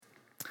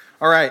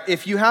All right,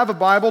 if you have a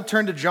Bible,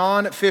 turn to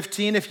John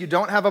 15. If you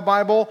don't have a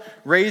Bible,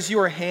 raise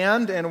your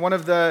hand and one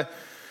of the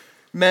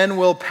men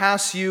will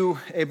pass you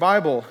a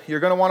Bible. You're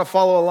going to want to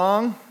follow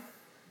along.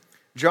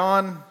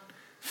 John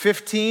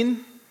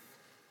 15.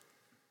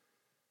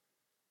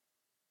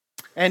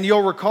 And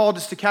you'll recall,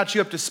 just to catch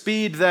you up to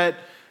speed, that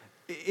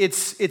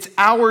it's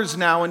hours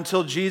now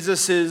until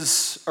Jesus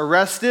is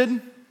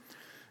arrested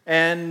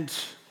and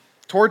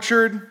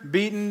tortured,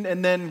 beaten,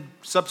 and then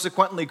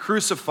subsequently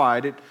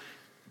crucified.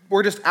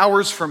 We're just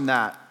hours from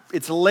that.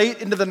 It's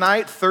late into the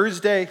night,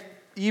 Thursday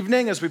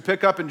evening, as we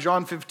pick up in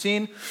John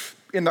 15.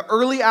 In the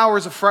early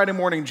hours of Friday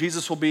morning,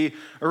 Jesus will be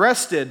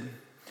arrested,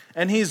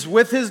 and he's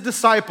with his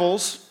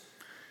disciples.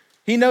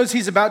 He knows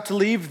he's about to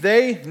leave.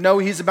 They know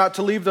he's about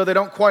to leave, though they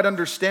don't quite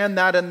understand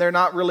that, and they're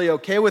not really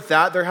okay with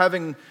that. They're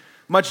having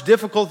much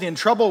difficulty and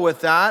trouble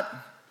with that,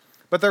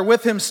 but they're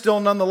with him still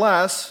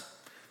nonetheless.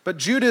 But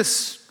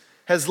Judas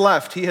has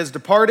left. He has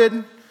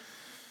departed.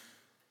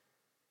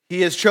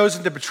 He has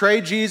chosen to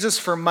betray Jesus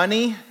for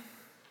money.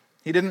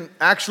 He didn't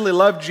actually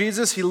love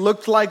Jesus. He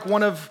looked like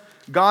one of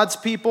God's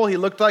people. He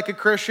looked like a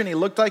Christian. He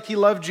looked like he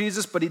loved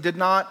Jesus, but he did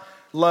not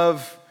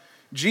love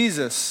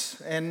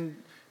Jesus. And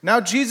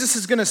now Jesus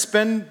is going to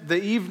spend the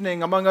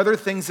evening, among other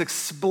things,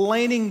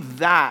 explaining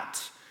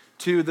that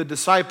to the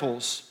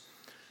disciples.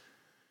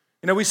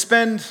 You know, we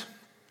spend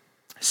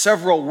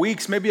several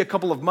weeks, maybe a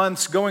couple of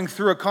months, going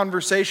through a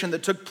conversation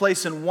that took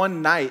place in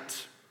one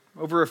night,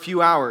 over a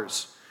few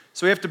hours.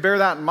 So we have to bear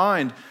that in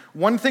mind.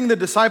 One thing the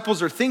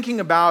disciples are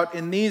thinking about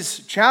in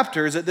these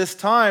chapters at this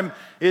time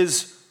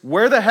is,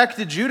 where the heck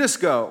did Judas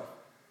go?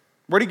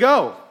 Where'd he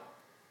go?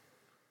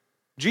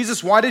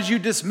 Jesus, why did you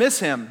dismiss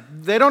him?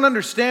 They don't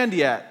understand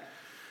yet.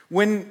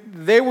 When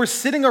they were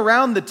sitting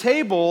around the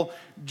table,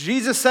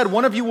 Jesus said,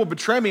 one of you will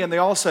betray me. And they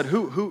all said,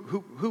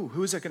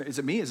 who is it going to, is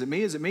it me? Is it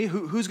me? Is it me?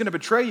 Who's going to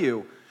betray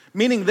you?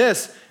 Meaning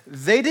this,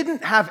 they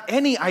didn't have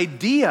any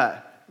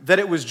idea that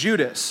it was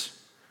Judas.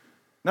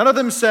 None of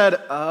them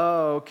said,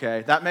 oh,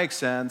 okay, that makes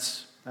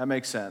sense. That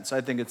makes sense.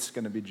 I think it's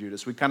going to be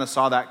Judas. We kind of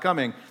saw that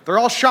coming. They're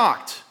all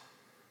shocked.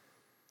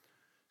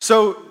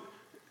 So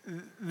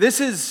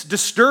this is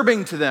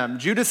disturbing to them.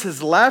 Judas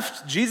has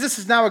left. Jesus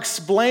is now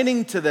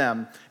explaining to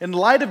them, in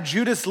light of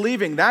Judas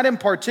leaving, that in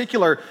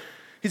particular,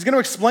 he's going to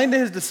explain to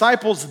his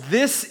disciples,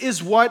 this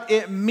is what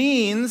it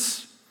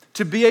means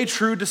to be a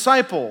true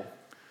disciple.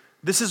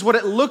 This is what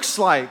it looks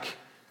like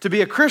to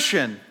be a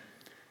Christian.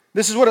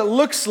 This is what it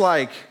looks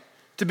like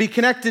to be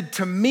connected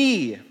to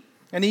me.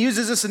 And he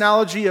uses this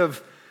analogy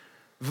of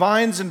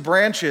vines and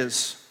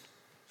branches.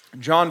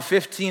 John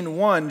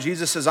 15:1,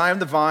 Jesus says, I am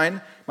the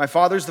vine, my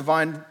Father's the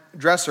vine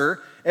dresser.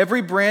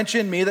 Every branch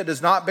in me that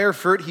does not bear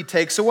fruit, he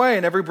takes away.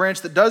 And every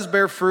branch that does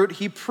bear fruit,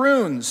 he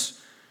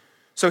prunes.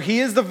 So he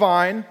is the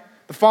vine.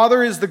 The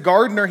Father is the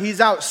gardener. He's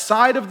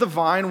outside of the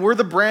vine. We're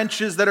the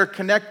branches that are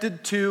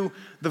connected to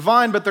the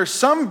vine, but there's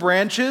some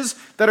branches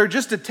that are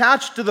just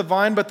attached to the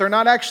vine, but they're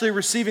not actually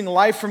receiving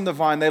life from the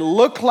vine. They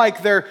look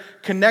like they're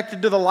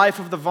connected to the life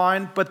of the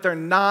vine, but they're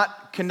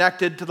not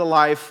connected to the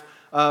life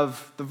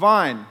of the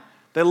vine.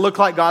 They look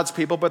like God's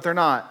people, but they're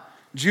not.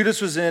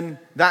 Judas was in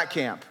that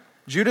camp.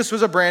 Judas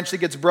was a branch that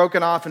gets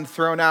broken off and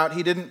thrown out.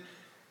 He didn't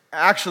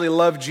actually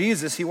love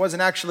Jesus. He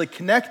wasn't actually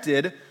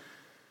connected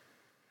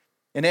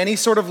in any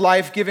sort of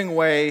life-giving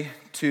way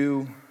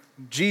to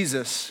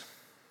Jesus.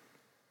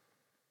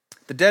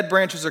 The dead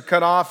branches are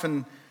cut off,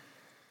 and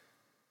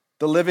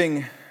the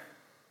living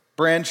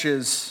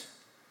branches,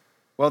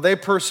 well, they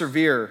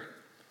persevere.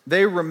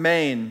 They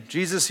remain.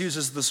 Jesus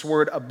uses this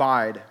word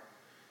abide.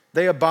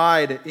 They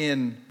abide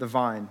in the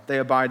vine. They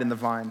abide in the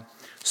vine.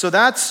 So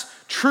that's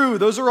true.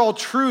 Those are all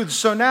truths.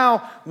 So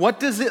now, what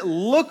does it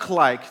look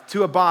like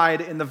to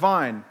abide in the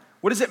vine?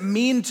 What does it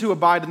mean to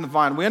abide in the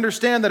vine? We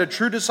understand that a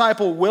true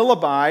disciple will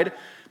abide,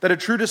 that a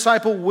true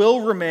disciple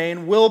will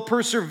remain, will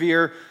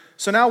persevere.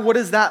 So now what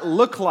does that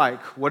look like?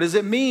 What does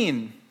it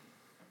mean?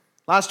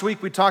 Last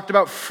week we talked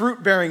about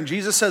fruit bearing.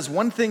 Jesus says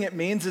one thing it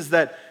means is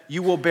that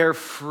you will bear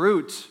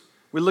fruit.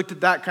 We looked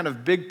at that kind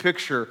of big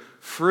picture,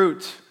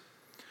 fruit.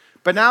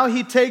 But now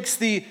he takes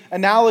the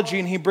analogy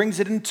and he brings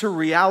it into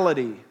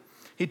reality.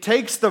 He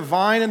takes the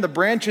vine and the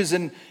branches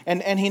and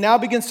he now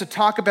begins to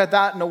talk about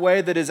that in a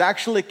way that is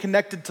actually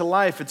connected to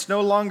life. It's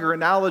no longer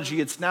analogy,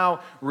 it's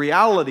now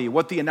reality,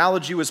 what the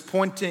analogy was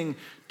pointing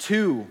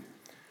to.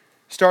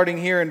 Starting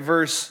here in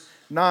verse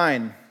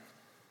 9.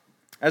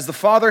 As the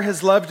Father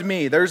has loved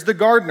me, there's the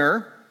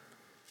gardener,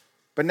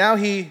 but now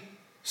he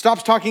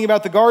stops talking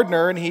about the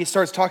gardener and he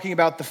starts talking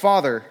about the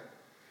Father.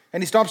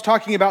 And he stops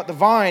talking about the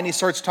vine, he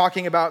starts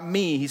talking about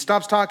me. He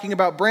stops talking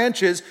about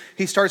branches,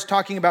 he starts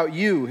talking about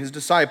you, his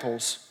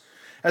disciples.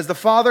 As the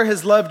Father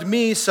has loved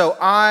me, so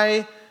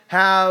I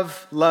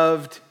have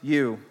loved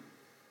you.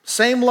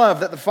 Same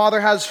love that the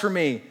Father has for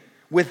me.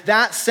 With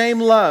that same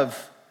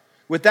love,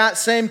 with that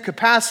same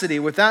capacity,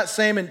 with that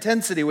same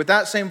intensity, with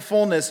that same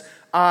fullness,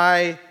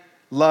 I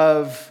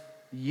love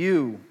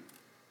you.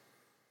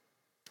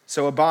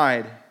 So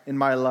abide in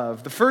my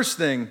love. The first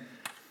thing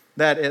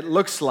that it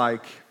looks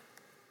like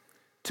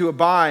to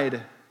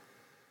abide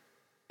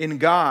in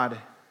God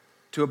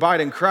to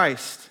abide in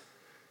Christ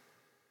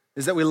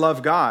is that we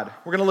love God.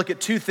 We're going to look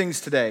at two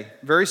things today.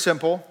 Very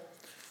simple.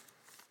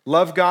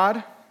 Love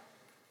God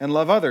and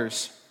love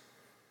others.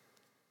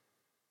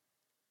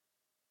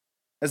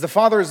 As the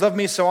Father has loved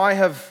me, so I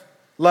have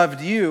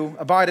loved you.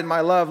 Abide in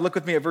my love. Look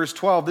with me at verse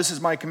 12. This is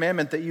my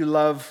commandment, that you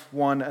love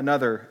one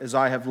another as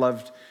I have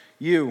loved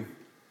you.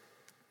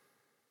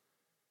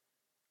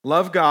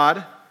 Love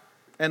God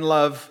and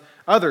love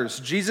others.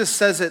 Jesus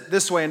says it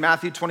this way in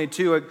Matthew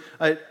 22.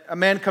 A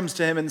man comes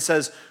to him and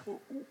says,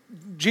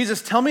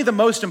 Jesus, tell me the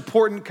most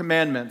important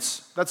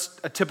commandments. That's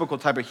a typical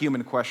type of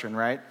human question,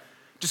 right?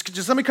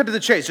 Just let me cut to the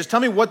chase. Just tell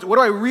me what do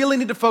I really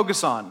need to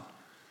focus on?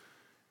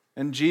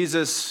 And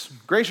Jesus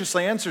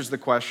graciously answers the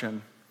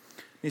question.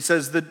 He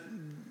says the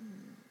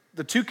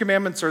two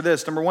commandments are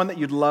this. Number one, that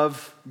you'd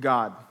love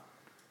God.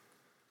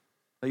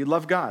 That you'd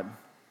love God.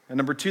 And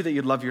number two, that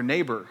you'd love your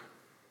neighbor.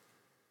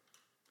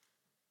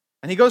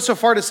 And he goes so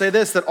far to say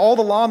this, that all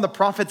the law and the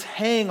prophets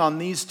hang on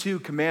these two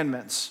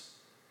commandments.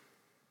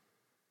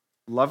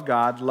 Love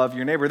God, love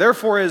your neighbor.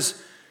 Therefore,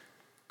 as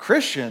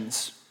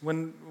Christians,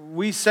 when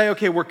we say,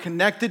 okay, we're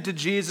connected to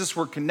Jesus,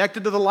 we're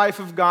connected to the life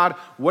of God,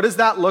 what does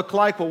that look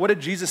like? Well, what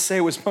did Jesus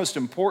say was most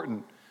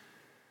important?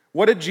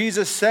 What did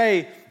Jesus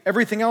say?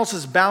 Everything else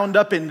is bound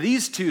up in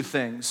these two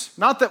things.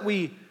 Not that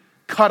we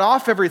cut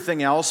off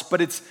everything else, but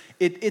it's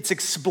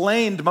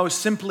explained most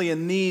simply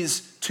in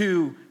these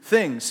two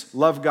things.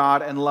 Love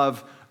God and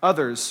love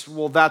others.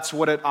 Well, that's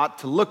what it ought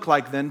to look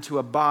like then, to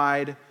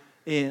abide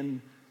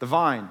in the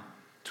vine,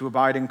 to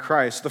abide in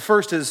Christ. The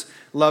first is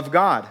love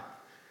God.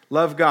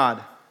 Love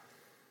God.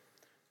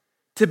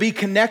 To be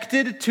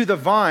connected to the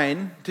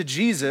vine, to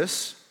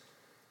Jesus,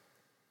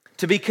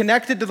 to be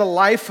connected to the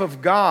life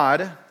of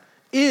God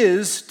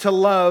is to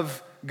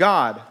love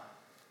God.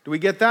 Do we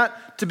get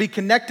that? To be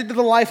connected to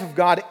the life of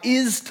God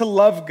is to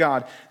love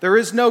God. There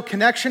is no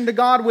connection to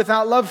God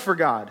without love for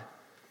God.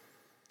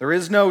 There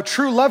is no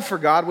true love for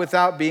God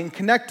without being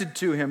connected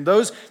to Him.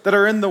 Those that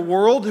are in the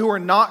world who are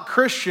not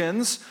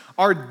Christians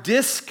are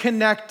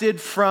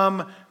disconnected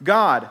from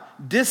God,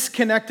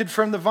 disconnected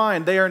from the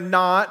vine. They are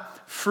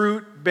not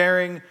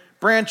fruit-bearing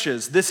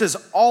branches. This is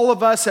all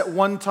of us at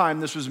one time.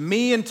 This was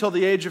me until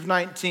the age of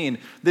 19.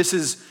 This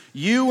is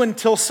you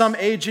until some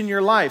age in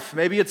your life.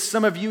 Maybe it's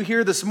some of you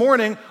here this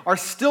morning are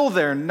still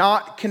there,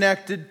 not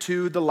connected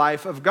to the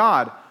life of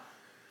God.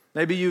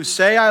 Maybe you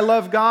say, I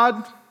love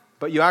God,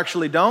 but you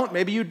actually don't.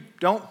 Maybe you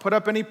don't put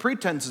up any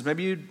pretenses.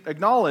 Maybe you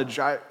acknowledge,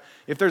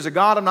 if there's a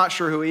God, I'm not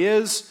sure who He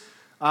is.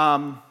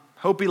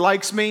 Hope He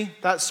likes me,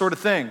 that sort of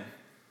thing.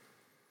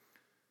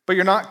 But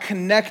you're not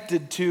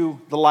connected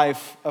to the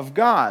life of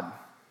God.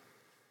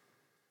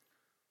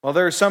 Well,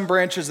 there are some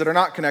branches that are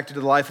not connected to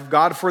the life of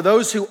God. For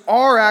those who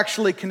are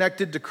actually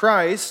connected to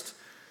Christ,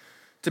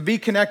 to be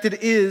connected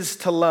is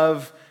to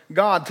love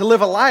God. To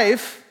live a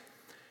life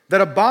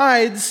that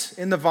abides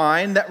in the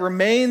vine, that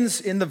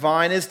remains in the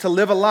vine, is to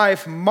live a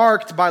life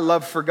marked by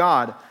love for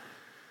God.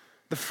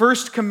 The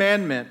first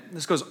commandment,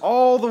 this goes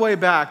all the way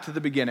back to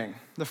the beginning.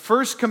 The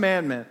first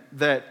commandment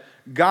that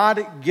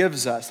God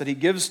gives us, that He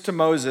gives to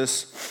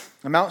Moses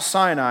on Mount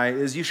Sinai,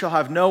 is you shall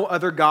have no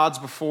other gods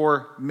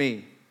before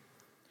me.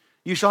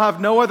 You shall have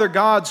no other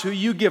gods who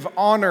you give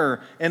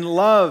honor and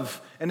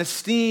love and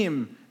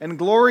esteem and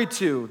glory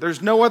to.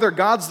 There's no other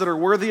gods that are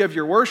worthy of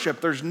your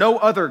worship. There's no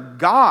other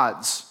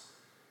gods.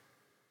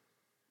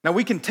 Now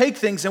we can take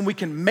things and we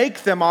can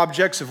make them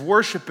objects of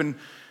worship, and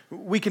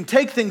we can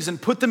take things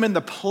and put them in the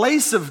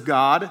place of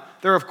God.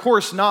 They're of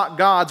course not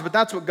gods, but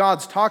that's what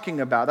God's talking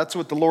about. That's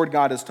what the Lord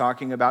God is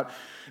talking about.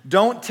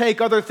 Don't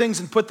take other things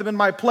and put them in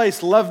my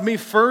place. Love me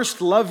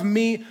first, love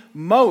me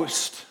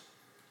most.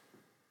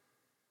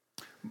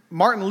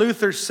 Martin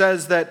Luther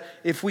says that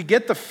if we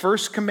get the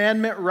first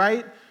commandment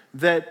right,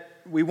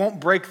 that we won't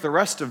break the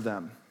rest of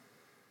them.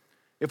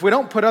 If we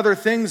don't put other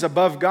things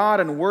above God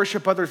and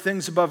worship other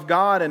things above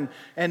God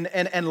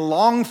and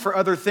long for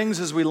other things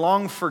as we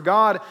long for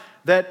God,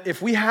 that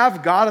if we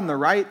have God in the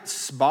right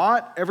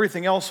spot,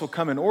 everything else will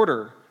come in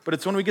order. But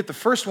it's when we get the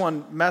first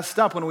one messed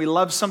up, when we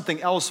love something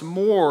else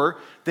more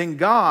than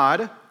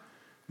God,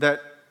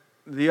 that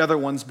the other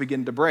ones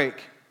begin to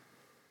break.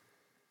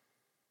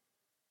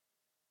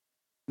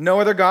 No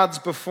other gods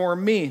before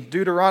me.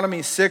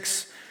 Deuteronomy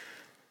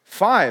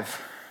 6:5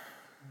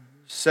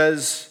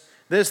 says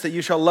this, that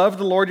you shall love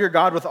the Lord your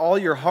God with all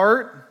your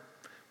heart,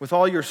 with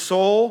all your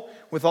soul,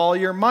 with all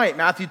your might.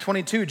 Matthew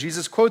 22,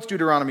 Jesus quotes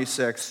Deuteronomy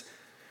 6.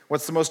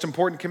 What's the most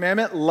important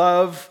commandment?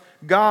 Love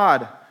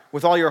God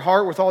with all your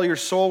heart, with all your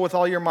soul, with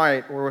all your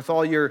might, or with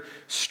all your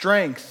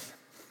strength.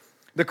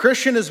 The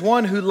Christian is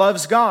one who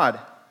loves God.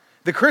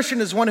 The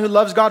Christian is one who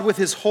loves God with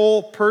his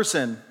whole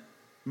person.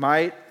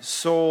 Might,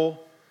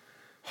 soul,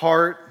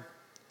 heart,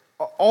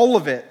 all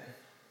of it.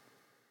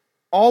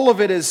 All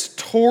of it is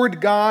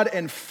toward God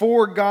and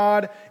for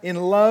God in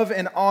love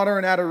and honor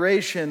and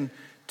adoration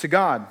to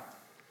God.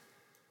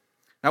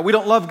 Now, we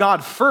don't love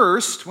God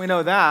first. We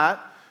know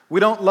that. We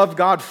don't love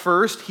God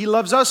first. He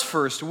loves us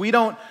first. We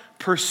don't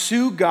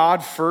pursue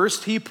God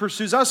first. He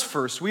pursues us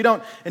first. We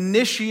don't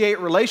initiate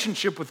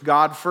relationship with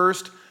God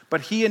first,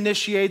 but he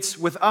initiates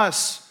with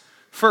us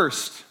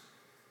first.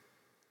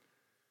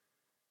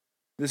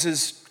 This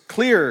is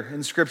clear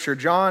in Scripture.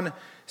 John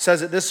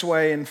says it this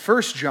way in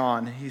 1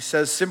 John. He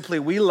says simply,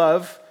 we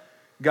love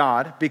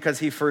God because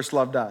he first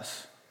loved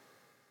us.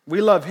 We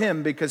love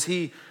him because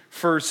he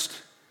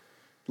first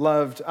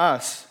loved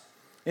us.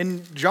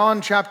 In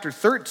John chapter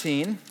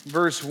 13,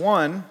 verse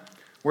 1,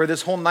 where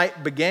this whole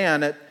night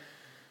began at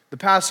the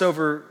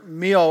Passover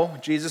meal,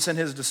 Jesus and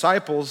his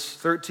disciples,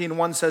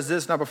 13:1 says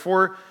this, now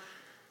before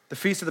the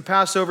feast of the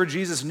Passover,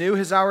 Jesus knew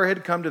his hour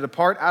had come to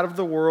depart out of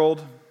the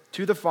world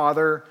to the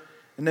Father.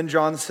 And then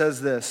John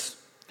says this,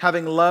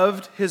 having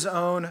loved his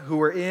own who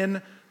were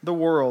in the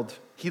world,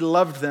 he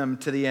loved them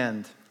to the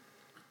end.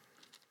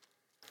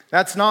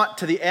 That's not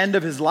to the end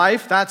of his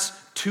life, that's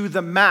to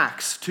the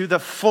max, to the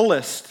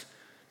fullest,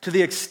 to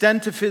the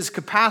extent of his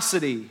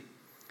capacity.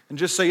 And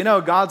just so you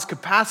know, God's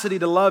capacity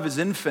to love is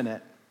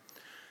infinite.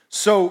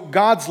 So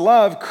God's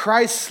love,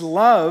 Christ's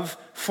love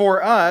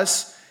for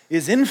us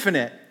is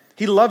infinite.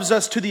 He loves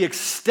us to the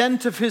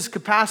extent of his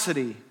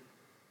capacity.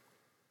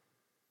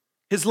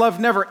 His love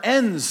never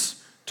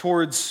ends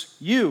towards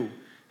you.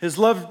 His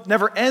love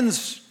never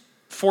ends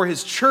for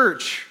his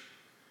church.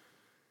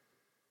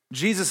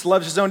 Jesus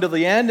loves his own to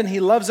the end, and he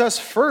loves us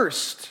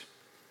first.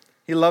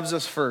 He loves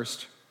us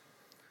first.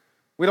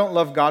 We don't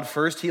love God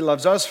first. He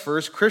loves us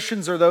first.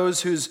 Christians are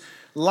those whose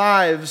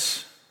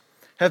lives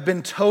have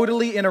been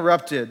totally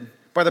interrupted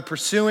by the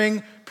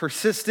pursuing,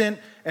 persistent,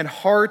 and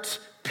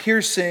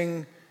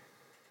heart-piercing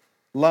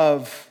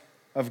love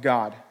of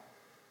God.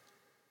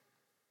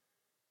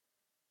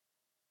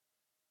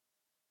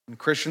 And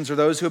Christians are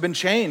those who have been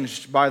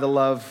changed by the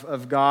love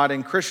of God,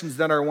 and Christians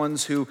then are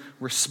ones who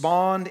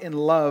respond in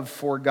love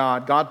for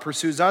God. God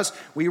pursues us,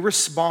 we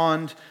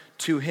respond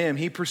to him.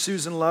 He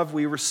pursues in love,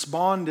 we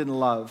respond in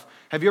love.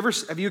 Have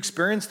you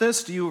experienced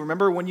this? Do you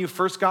remember when you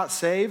first got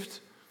saved? Do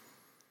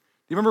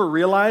you remember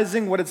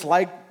realizing what it's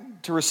like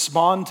to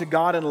respond to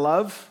God in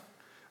love?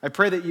 I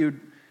pray that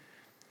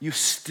you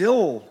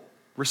still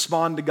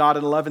respond to God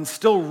in love and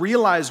still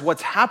realize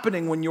what's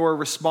happening when you're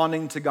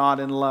responding to God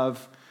in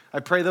love. I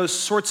pray those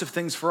sorts of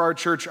things for our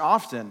church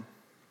often.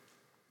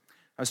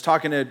 I was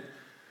talking to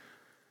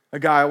a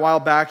guy a while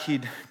back.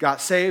 He'd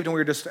got saved,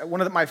 and one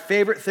of my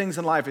favorite things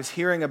in life is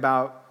hearing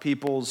about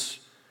people's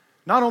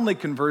not only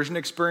conversion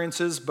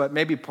experiences, but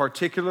maybe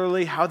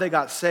particularly how they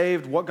got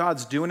saved, what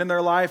God's doing in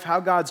their life,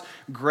 how God's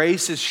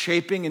grace is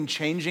shaping and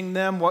changing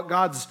them, what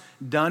God's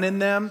done in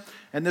them.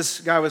 And this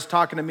guy was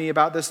talking to me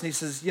about this, and he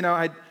says,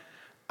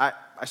 I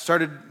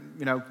started,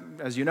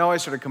 as you know, I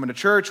started coming to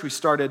church. I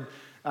started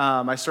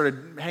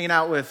hanging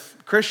out with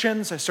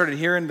Christians. I started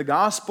hearing the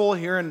gospel,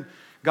 hearing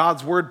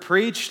God's word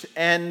preached,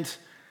 and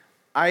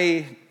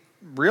I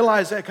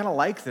realized I kind of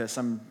like this.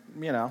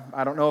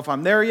 I don't know if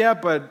I'm there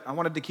yet, but I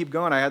wanted to keep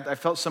going. I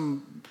felt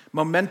some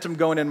momentum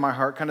going in my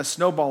heart, kind of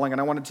snowballing, and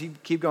I wanted to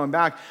keep going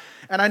back.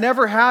 And I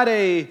never had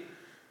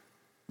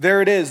there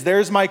it is,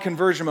 there's my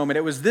conversion moment.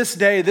 It was this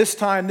day, this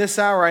time, this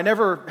hour. I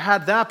never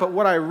had that, but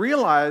what I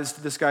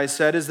realized, this guy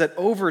said, is that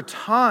over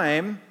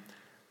time,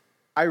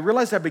 I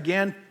realized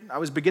I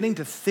was beginning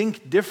to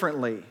think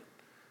differently.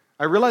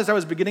 I realized I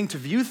was beginning to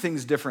view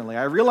things differently.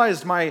 I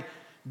realized my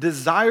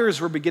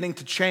desires were beginning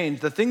to change.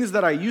 The things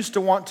that I used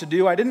to want to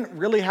do, I didn't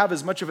really have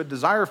as much of a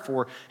desire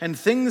for. And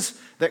things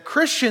that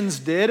Christians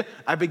did,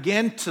 I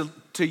began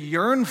to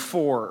yearn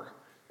for.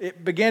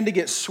 It began to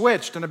get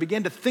switched, and I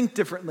began to think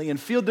differently and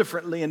feel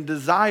differently and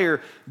desire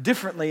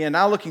differently. And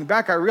now looking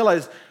back, I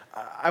realized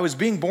I was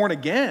being born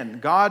again.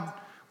 God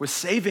was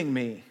saving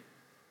me.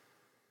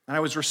 And I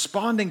was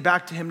responding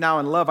back to him now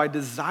in love. I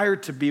desire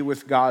to be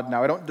with God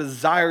now. I don't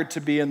desire to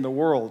be in the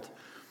world.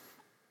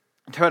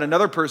 I had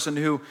another person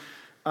who,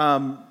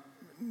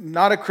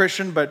 not a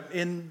Christian, but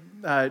in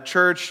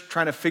church,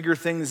 trying to figure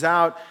things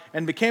out,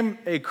 and became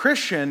a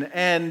Christian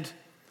and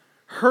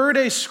heard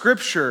a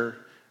scripture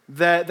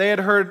that they had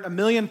heard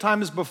 1,000,000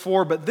 times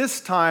before, but this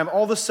time,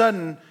 all of a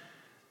sudden,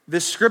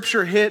 this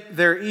scripture hit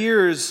their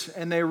ears,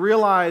 and they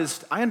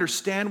realized, I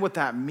understand what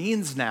that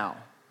means now.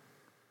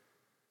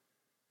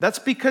 That's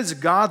because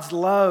God's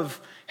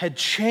love had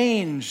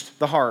changed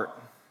the heart.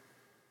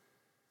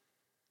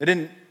 They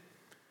didn't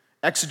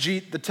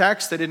exegete the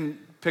text. They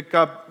didn't pick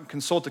up,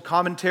 consult a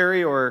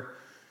commentary or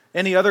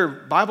any other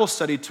Bible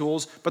study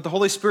tools, but the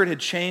Holy Spirit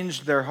had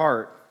changed their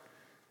heart.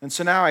 And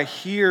so now I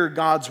hear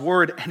God's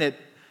word, and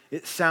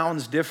it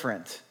sounds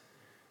different.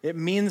 It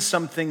means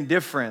something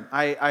different.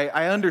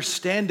 I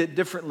understand it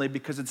differently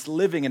because it's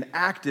living and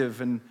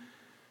active, and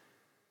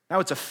now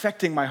it's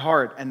affecting my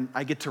heart, and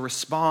I get to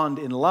respond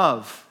in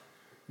love.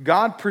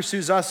 God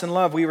pursues us in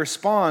love. We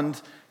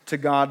respond to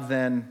God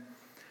then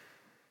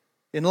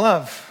in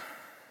love.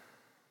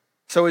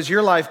 So has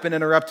your life been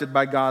interrupted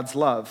by God's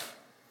love?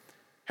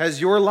 Has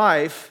your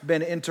life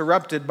been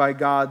interrupted by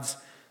God's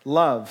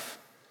love?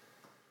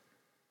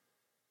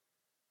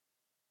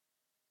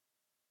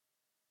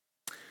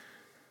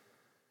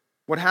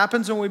 What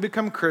happens when we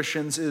become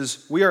Christians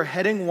is we are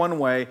heading one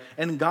way,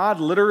 and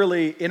God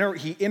literally,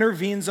 He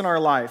intervenes in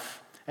our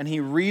life, and He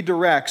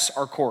redirects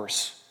our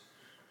course.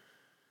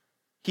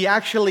 He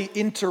actually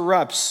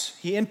interrupts,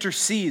 he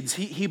intercedes,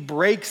 he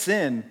breaks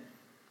in,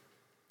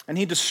 and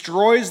he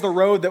destroys the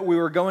road that we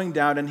were going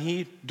down, and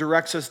he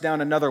directs us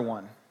down another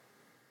one.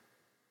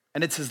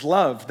 And it's his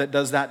love that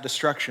does that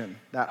destruction,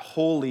 that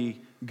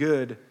holy,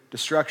 good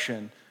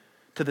destruction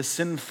to the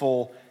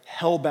sinful,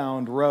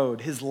 hell-bound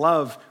road. His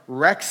love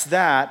wrecks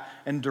that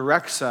and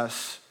directs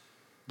us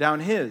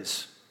down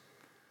his.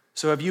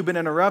 So have you been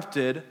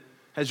interrupted?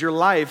 Has your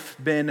life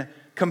been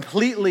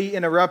completely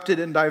interrupted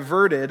and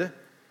diverted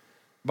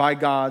by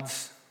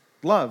God's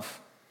love?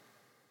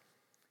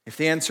 If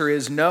the answer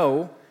is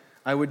no,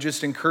 I would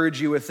just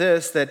encourage you with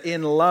this, that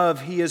in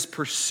love, he is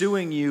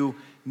pursuing you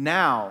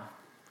now.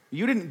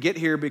 You didn't get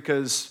here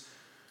because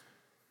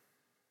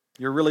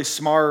you're really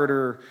smart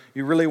or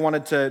you really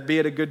wanted to be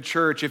at a good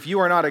church. If you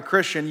are not a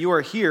Christian, you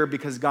are here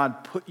because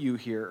God put you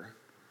here.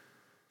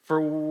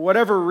 For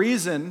whatever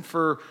reason,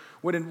 for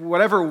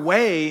whatever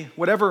way,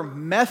 whatever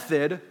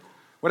method,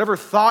 whatever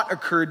thought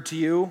occurred to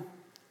you,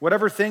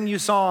 whatever thing you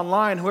saw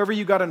online, whoever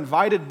you got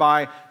invited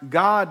by,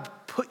 God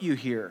put you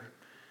here.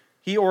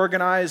 He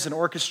organized and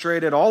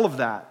orchestrated all of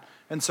that.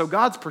 And so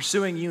God's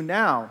pursuing you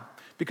now.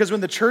 Because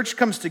when the church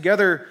comes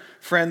together,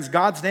 friends,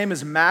 God's name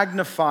is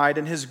magnified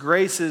and his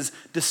grace is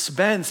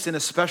dispensed in a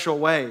special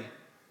way.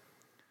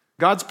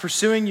 God's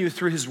pursuing you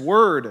through his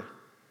word.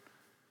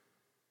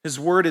 His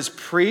word is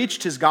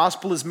preached, his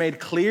gospel is made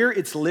clear,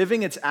 it's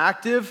living, it's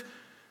active,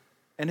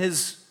 and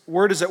his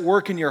word is at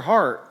work in your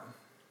heart.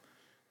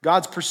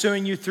 God's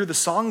pursuing you through the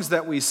songs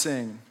that we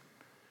sing.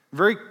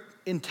 Very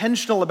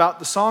intentional about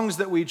the songs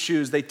that we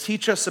choose. They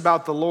teach us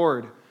about the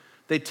Lord.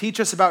 They teach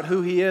us about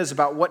who he is,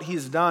 about what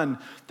he's done.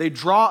 They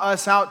draw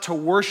us out to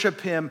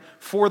worship him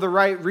for the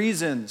right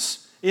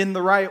reasons, in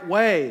the right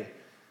way,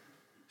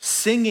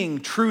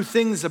 singing true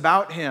things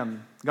about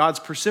him. God's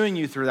pursuing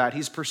you through that.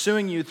 He's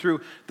pursuing you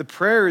through the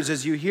prayers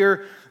as you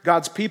hear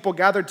God's people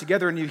gathered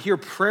together and you hear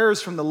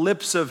prayers from the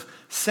lips of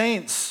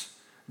saints.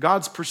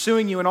 God's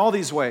pursuing you in all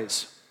these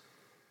ways.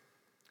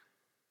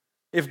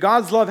 If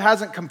God's love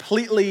hasn't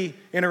completely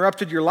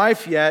interrupted your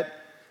life yet,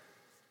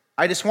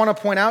 I just want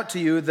to point out to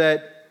you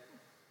that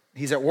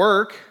he's at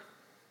work.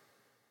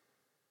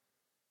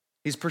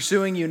 He's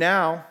pursuing you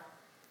now.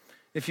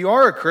 If you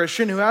are a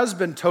Christian who has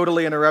been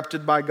totally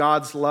interrupted by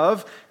God's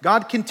love,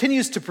 God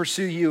continues to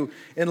pursue you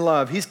in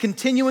love. He's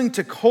continuing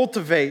to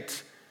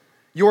cultivate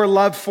your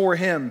love for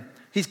him.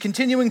 He's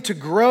continuing to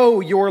grow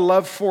your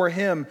love for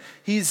him.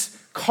 He's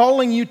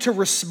calling you to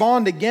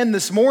respond again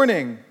this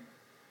morning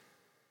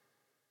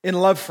in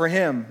love for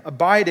him,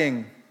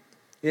 abiding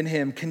in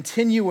him,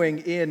 continuing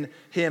in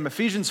him.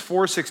 Ephesians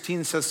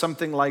 4:16 says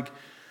something like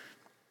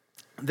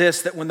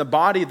this, that when the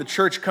body, the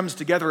church, comes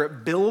together,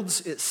 it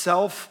builds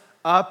itself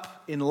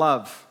up in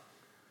love.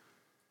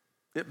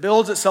 It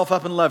builds itself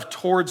up in love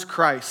towards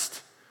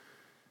Christ.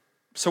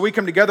 So we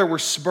come together, we're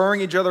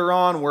spurring each other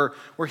on,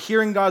 we're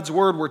hearing God's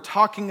word, we're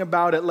talking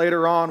about it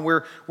later on,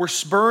 we're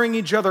spurring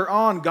each other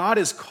on.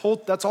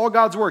 That's all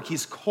God's work.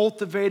 He's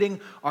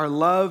cultivating our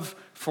love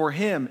for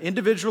him,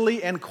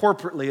 individually and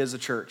corporately as a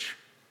church.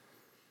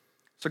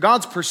 So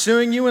God's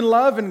pursuing you in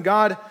love, and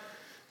God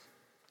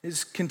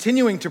is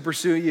continuing to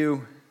pursue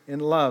you in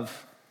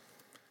love.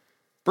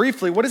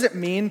 Briefly, what does it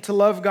mean to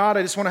love God?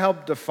 I just want to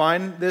help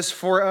define this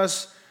for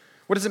us.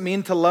 What does it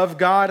mean to love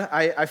God?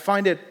 I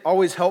find it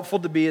always helpful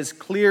to be as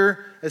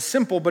clear, as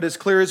simple, but as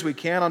clear as we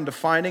can on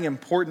defining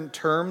important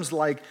terms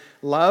like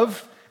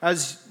love.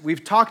 As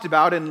we've talked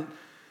about in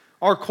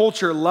our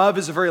culture, love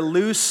is a very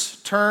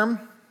loose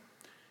term.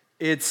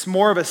 It's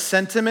more of a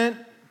sentiment.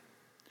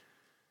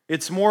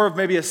 It's more of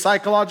maybe a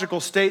psychological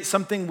state,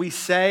 something we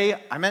say.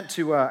 I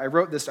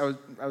wrote this,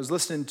 I was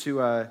listening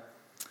to, I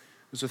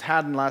was with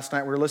Haddon last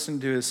night. We were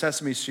listening to his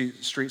Sesame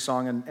Street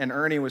song, and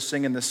Ernie was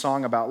singing this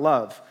song about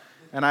love.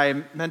 And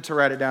I meant to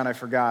write it down, I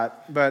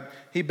forgot. But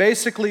he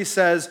basically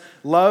says,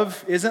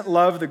 isn't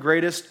love the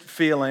greatest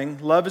feeling?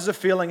 Love is a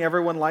feeling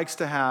everyone likes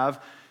to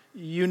have.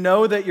 You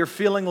know that you're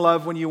feeling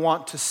love when you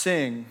want to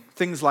sing,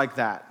 things like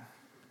that.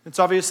 It's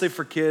obviously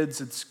for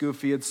kids, it's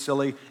goofy, it's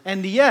silly,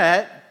 and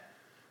yet,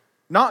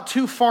 not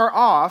too far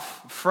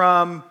off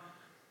from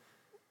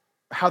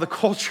how the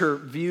culture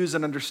views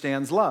and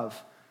understands love.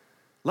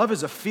 Love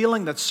is a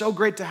feeling that's so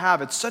great to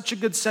have. It's such a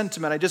good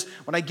sentiment.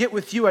 When I get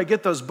with you, I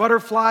get those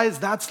butterflies.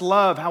 That's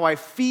love, how I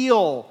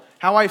feel.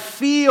 I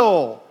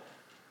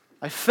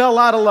fell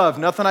out of love.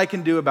 Nothing I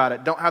can do about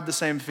it. Don't have the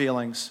same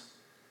feelings.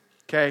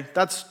 Okay?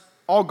 That's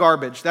all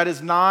garbage. That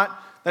is not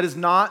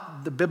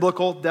the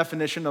biblical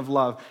definition of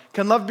love.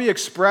 Can love be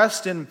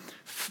expressed in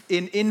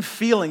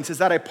feelings? Is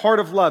that a part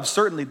of love?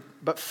 Certainly,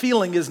 but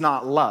feeling is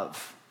not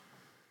love.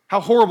 How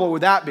horrible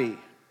would that be?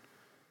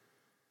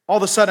 All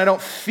of a sudden, I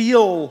don't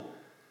feel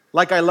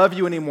like I love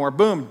you anymore.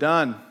 Boom,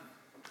 done.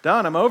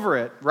 Done, I'm over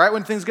it. Right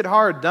when things get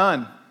hard,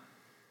 done.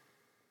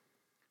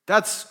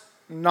 That's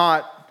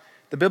not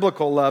the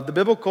biblical love. The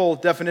biblical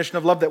definition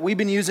of love that we've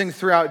been using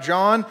throughout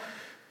John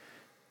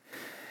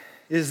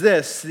is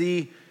this: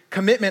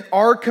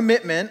 our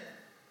commitment,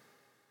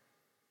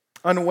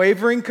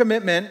 unwavering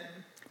commitment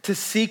to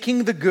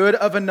seeking the good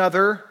of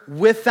another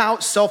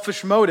without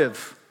selfish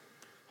motive.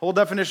 Whole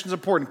definition is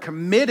important.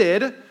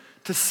 Committed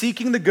to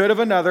seeking the good of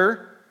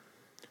another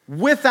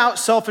without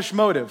selfish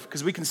motive,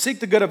 because we can seek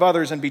the good of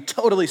others and be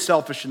totally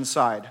selfish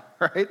inside,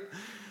 right?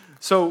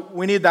 So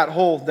we need that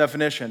whole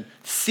definition.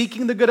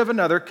 Seeking the good of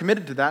another,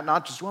 committed to that,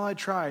 not just, well, I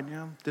tried,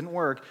 didn't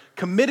work.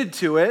 Committed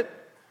to it,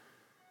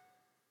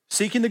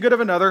 seeking the good of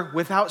another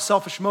without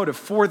selfish motive,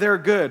 for their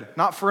good,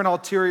 not for an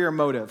ulterior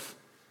motive.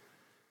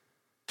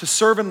 To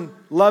serve and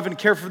love and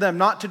care for them,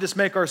 not to just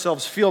make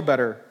ourselves feel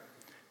better.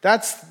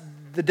 That's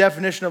the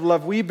definition of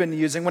love we've been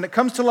using. When it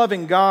comes to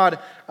loving God,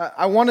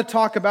 I want to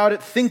talk about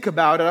it, think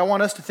about it. I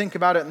want us to think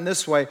about it in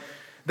this way,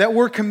 that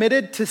we're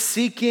committed to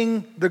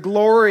seeking the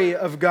glory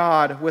of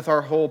God with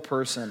our whole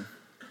person.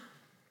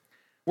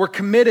 We're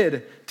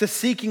committed to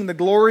seeking the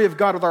glory of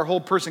God with our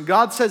whole person.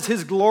 God says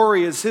His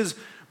glory is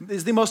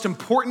the most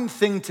important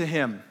thing to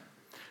Him.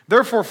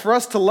 Therefore, for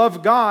us to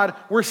love God,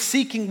 we're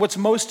seeking what's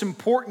most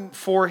important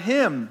for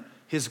Him,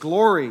 His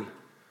glory,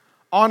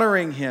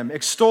 honoring Him,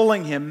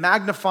 extolling Him,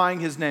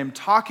 magnifying His name,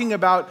 talking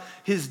about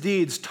His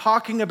deeds,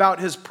 talking about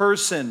His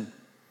person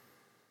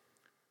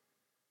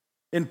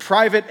in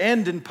private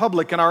and in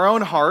public, in our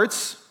own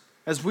hearts.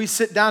 As we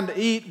sit down to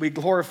eat, we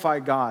glorify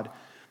God.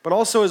 But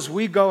also as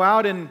we go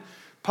out in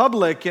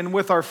public and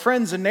with our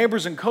friends and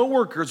neighbors and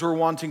coworkers, we're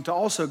wanting to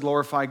also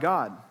glorify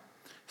God.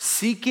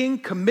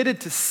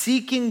 Committed to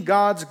seeking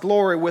God's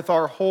glory with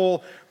our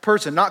whole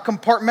person, not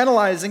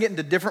compartmentalizing it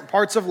into different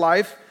parts of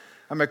life.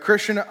 I'm a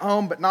Christian at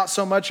home, but not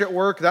so much at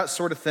work, that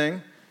sort of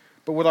thing,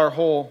 but with our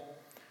whole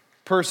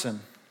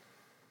person.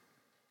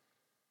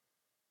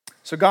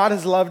 So God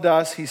has loved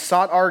us. He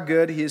sought our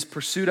good. He has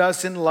pursued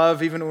us in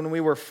love even when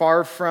we were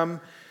far from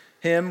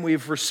Him.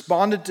 We've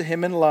responded to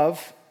Him in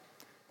love.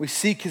 We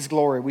seek His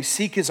glory. We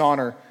seek His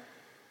honor.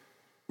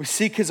 We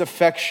seek His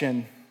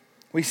affection.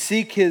 We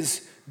seek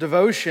His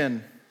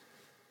devotion.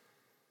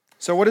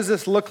 So what does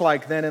this look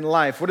like then in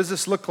life? What does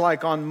this look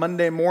like on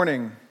Monday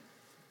morning?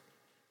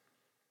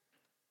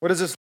 What is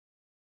this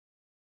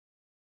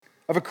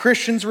of a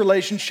Christian's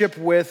relationship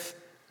with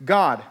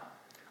God?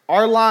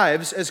 Our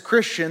lives as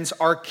Christians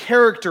are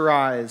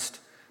characterized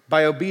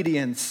by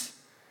obedience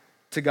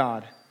to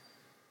God.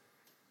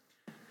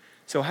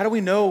 So how do we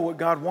know what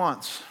God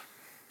wants?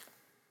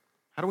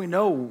 How do we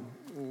know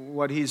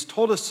what He's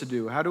told us to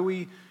do? How do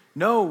we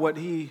know what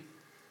He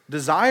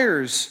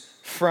desires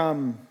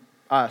from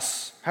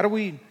us? How do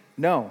we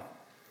know?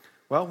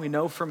 Well, we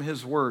know from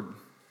His Word.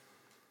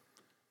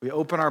 We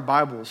open our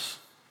Bibles.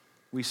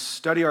 We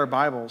study our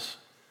Bibles.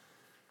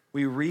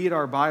 We read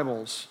our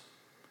Bibles.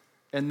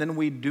 And then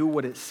we do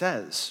what it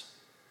says.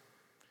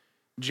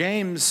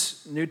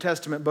 James, New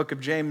Testament book of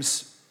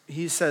James,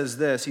 he says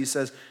this. He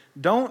says,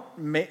 don't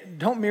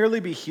merely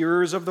be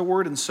hearers of the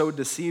word and so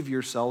deceive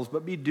yourselves,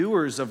 but be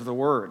doers of the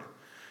word.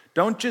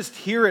 Don't just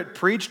hear it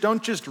preached.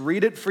 Don't just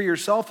read it for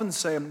yourself and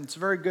say, it's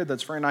very good,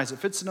 that's very nice. It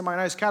fits into my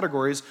nice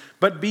categories.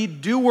 But be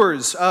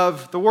doers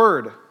of the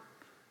word.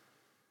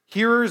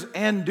 Hearers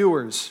and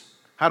doers.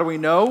 How do we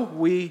know?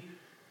 We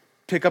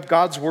pick up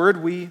God's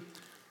word. We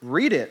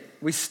read it.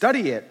 We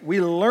study it. We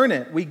learn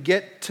it. We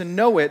get to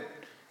know it.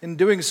 In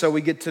doing so,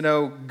 we get to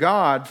know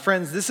God.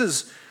 Friends,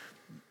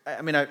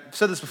 I've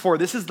said this before,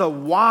 this is the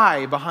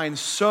why behind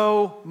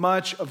so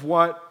much of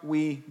what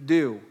we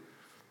do.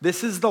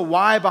 This is the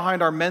why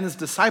behind our men's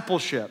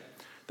discipleship.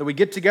 That we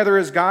get together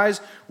as guys,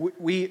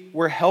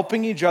 we're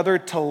helping each other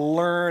to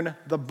learn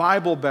the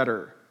Bible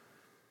better.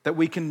 That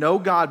we can know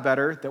God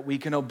better, that we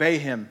can obey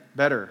Him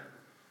better.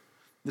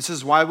 This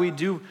is why we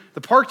do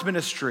the Parked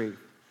ministry.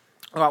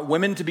 About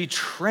women to be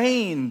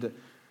trained,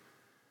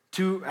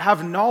 to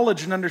have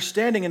knowledge and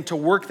understanding, and to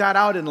work that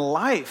out in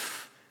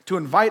life, to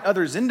invite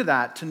others into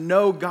that, to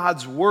know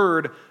God's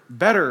word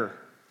better,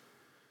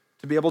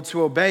 to be able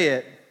to obey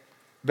it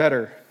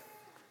better.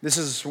 This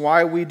is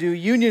why we do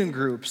union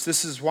groups.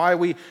 This is why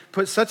we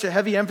put such a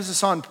heavy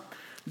emphasis on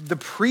the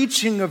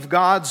preaching of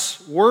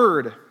God's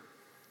word.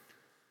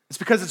 It's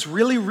because it's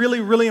really,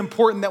 really, really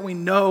important that we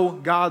know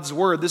God's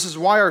word. This is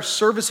why our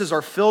services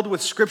are filled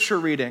with scripture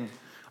reading,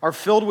 are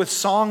filled with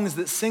songs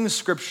that sing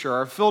scripture,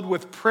 are filled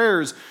with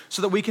prayers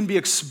so that we can be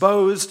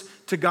exposed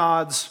to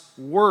God's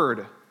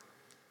word.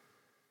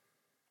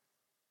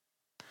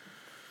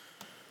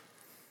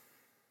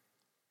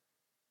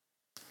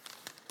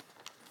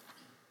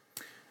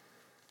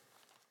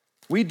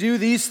 We do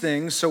these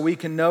things so we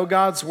can know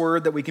God's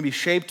word, that we can be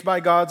shaped by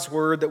God's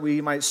word, that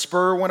we might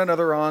spur one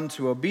another on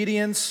to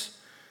obedience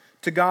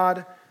to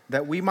God,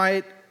 that we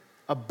might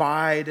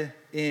abide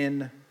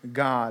in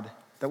God,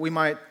 that we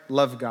might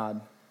love God.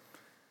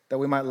 That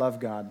we might love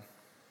God.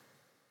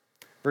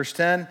 Verse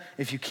 10,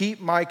 if you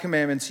keep my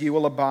commandments, you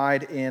will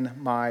abide in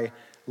my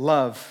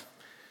love.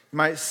 You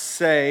might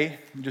say,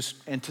 just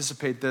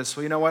anticipate this,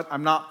 well, you know what?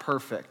 I'm not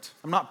perfect.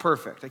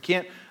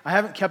 I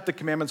haven't kept the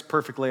commandments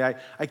perfectly. I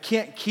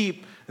can't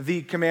keep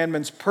the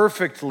commandments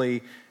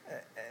perfectly.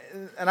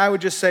 And I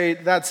would just say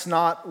that's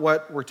not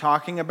what we're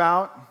talking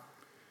about.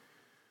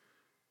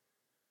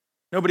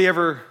 Nobody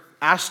ever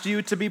asked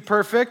you to be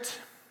perfect.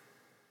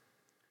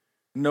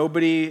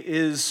 Nobody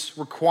is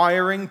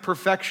requiring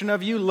perfection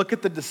of you. Look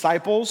at the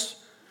disciples.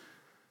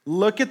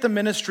 Look at the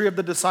ministry of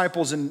the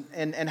disciples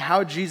and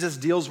how Jesus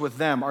deals with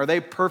them. Are they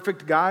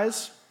perfect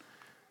guys?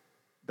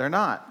 They're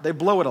not. They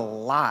blow it a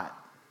lot.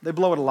 They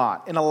blow it a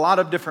lot in a lot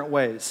of different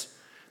ways.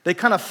 They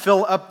kind of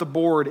fill up the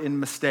board in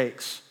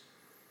mistakes.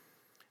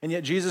 And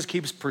yet Jesus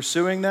keeps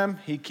pursuing them.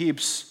 He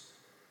keeps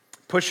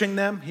pushing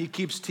them. He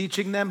keeps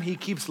teaching them. He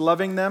keeps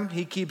loving them.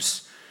 He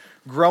keeps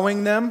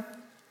growing them.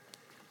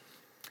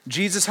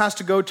 Jesus has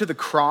to go to the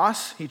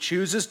cross. He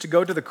chooses to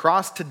go to the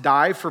cross to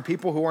die for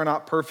people who are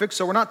not perfect.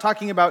 So we're not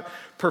talking about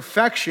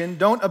perfection.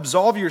 Don't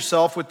absolve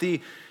yourself with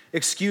the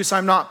excuse,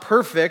 I'm not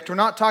perfect. We're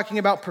not talking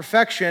about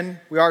perfection.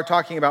 We are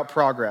talking about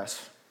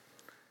progress.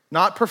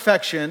 Not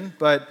perfection,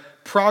 but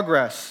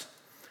progress.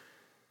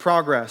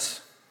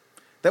 Progress.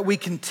 That we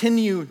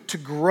continue to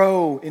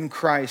grow in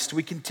Christ.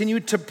 We continue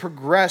to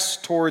progress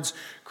towards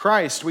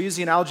Christ. We used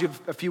the analogy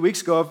a few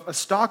weeks ago of a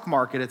stock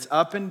market. It's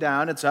up and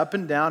down,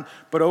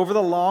 but over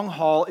the long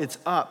haul, it's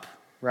up,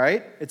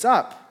 right? It's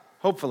up,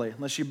 hopefully,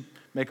 unless you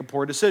make a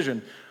poor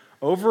decision.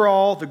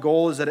 Overall, the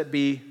goal is that it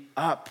be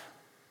up.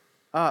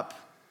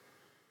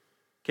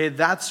 Okay,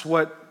 that's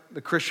what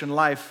the Christian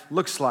life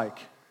looks like.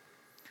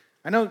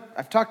 I know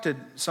I've talked to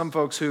some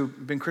folks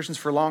who've been Christians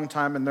for a long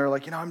time, and they're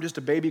like, I'm just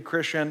a baby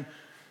Christian. And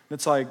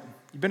it's like,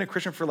 you've been a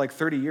Christian for like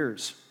 30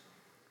 years.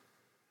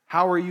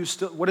 How are you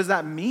still, what does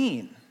that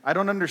mean? I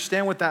don't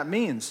understand what that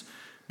means.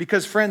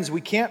 Because friends, we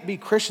can't be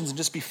Christians and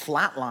just be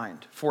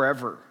flatlined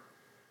forever.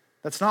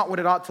 That's not what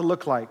it ought to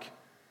look like.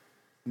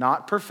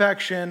 Not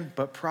perfection,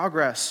 but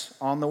progress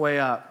on the way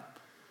up.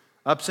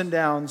 Ups and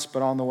downs,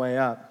 but on the way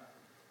up.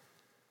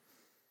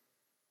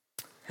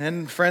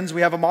 And friends,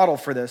 we have a model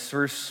for this.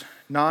 Verse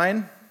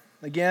 9,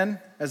 again,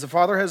 as the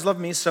Father has loved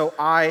me, so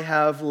I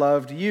have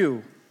loved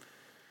you.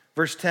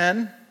 Verse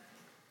 10,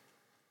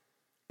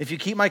 if you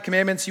keep my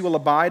commandments, you will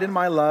abide in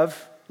my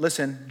love.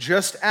 Listen,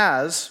 just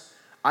as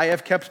I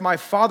have kept my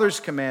Father's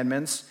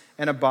commandments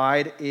and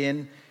abide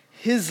in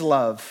his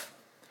love.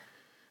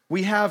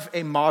 We have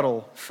a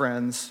model,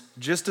 friends.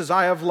 Just as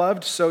I have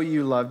loved, so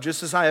you love.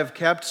 Just as I have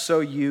kept, so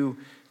you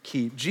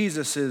keep.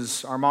 Jesus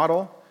is our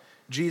model.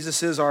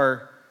 Jesus is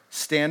our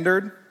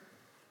standard.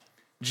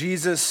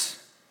 Jesus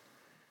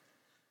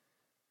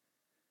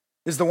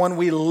is the one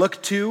we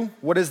look to.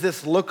 What does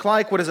this look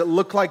like? What does it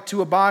look like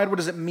to abide? What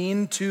does it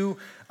mean to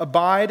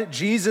abide?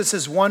 Jesus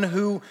is one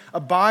who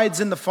abides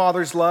in the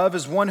Father's love,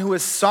 as one who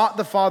has sought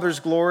the Father's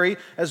glory,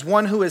 as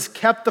one who has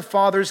kept the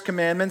Father's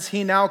commandments.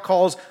 He now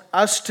calls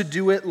us to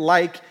do it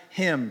like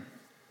him.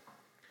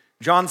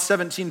 John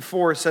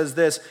 17:4 says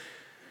this,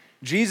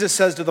 Jesus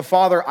says to the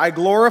Father, I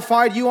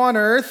glorified you on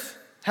earth,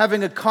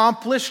 having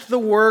accomplished the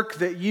work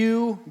that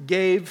you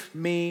gave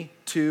me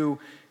to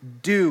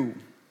do.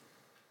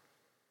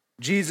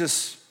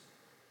 Jesus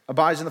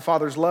abides in the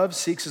Father's love,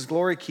 seeks his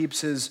glory,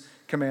 keeps his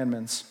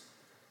commandments.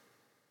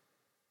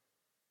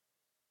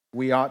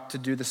 We ought to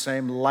do the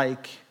same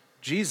like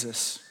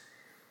Jesus.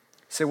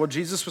 You say, well,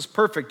 Jesus was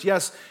perfect.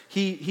 Yes,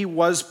 he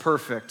was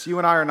perfect. You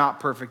and I are not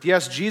perfect.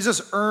 Yes,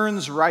 Jesus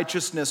earns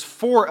righteousness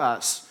for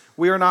us.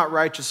 We are not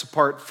righteous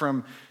apart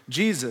from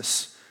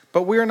Jesus.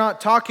 But we are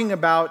not talking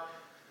about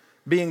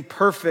being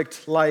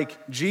perfect like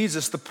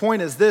Jesus. The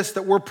point is this,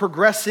 that we're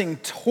progressing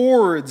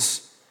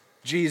towards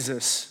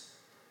Jesus.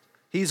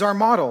 He's our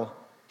model.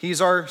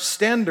 He's our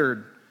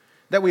standard.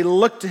 That we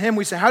look to him,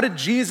 we say, how did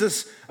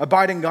Jesus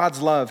abide in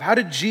God's love? How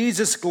did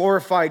Jesus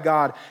glorify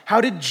God?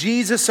 How did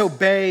Jesus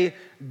obey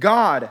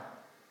God?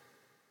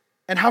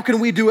 And how can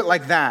we do it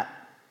like that?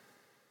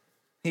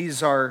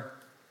 He's our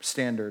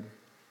standard.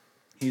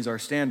 He's our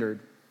standard.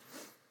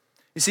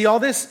 You see, all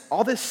this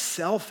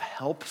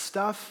self-help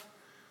stuff,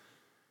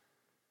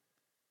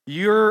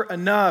 you're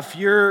enough,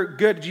 you're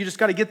good. You just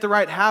got to get the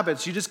right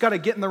habits. You just got to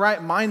get in the right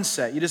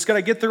mindset. You just got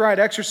to get the right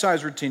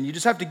exercise routine. You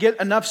just have to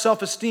get enough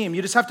self-esteem.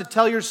 You just have to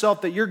tell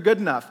yourself that you're good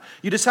enough.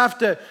 You just have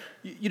to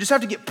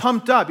get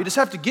pumped up. You just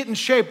have to get in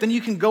shape. Then you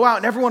can go out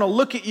and everyone will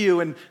look at you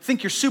and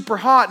think you're super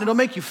hot and it'll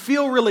make you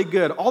feel really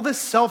good. All this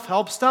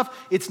self-help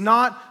stuff, it's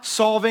not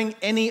solving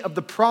any of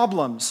the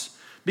problems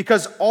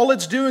because all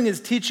it's doing is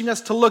teaching us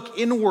to look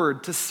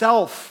inward, to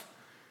self.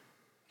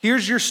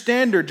 Here's your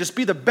standard. Just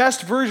be the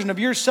best version of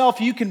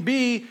yourself you can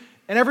be,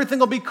 and everything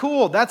will be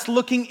cool. That's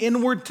looking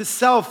inward to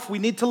self. We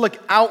need to look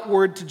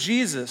outward to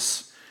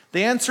Jesus.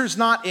 The answer's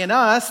not in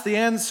us. The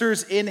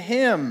answer's in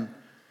him.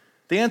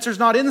 The answer's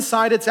not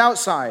inside, it's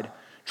outside.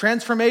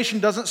 Transformation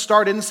doesn't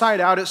start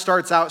inside out, it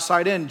starts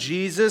outside in.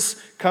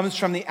 Jesus comes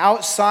from the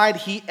outside.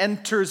 He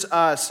enters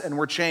us, and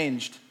we're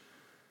changed.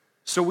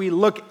 So we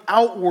look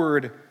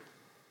outward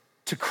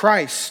to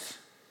Christ.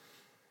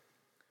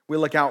 We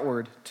look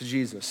outward to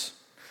Jesus.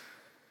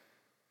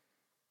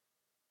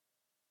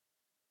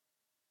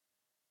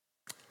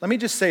 Let me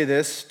just say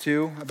this,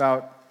 too,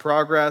 about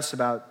progress,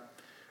 about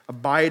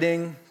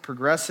abiding,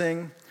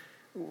 progressing.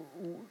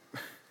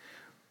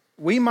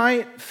 We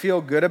might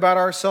feel good about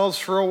ourselves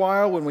for a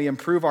while when we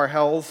improve our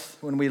health,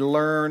 when we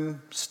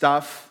learn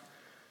stuff.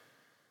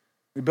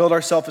 We build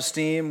our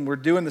self-esteem. We're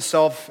doing the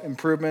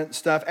self-improvement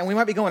stuff. And we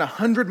might be going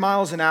 100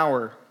 miles an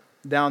hour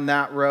down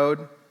that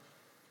road.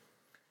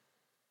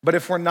 But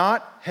if we're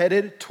not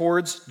headed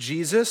towards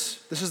Jesus,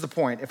 this is the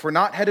point. If we're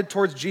not headed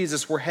towards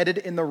Jesus, we're headed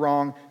in the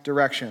wrong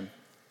direction.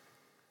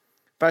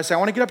 If I say, I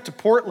want to get up to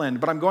Portland,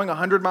 but I'm going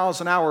 100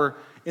 miles an hour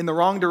in the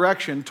wrong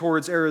direction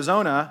towards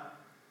Arizona,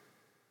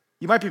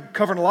 you might be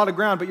covering a lot of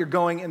ground, but you're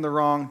going in the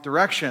wrong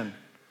direction.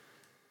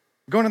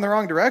 You're going in the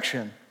wrong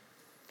direction.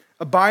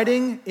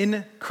 Abiding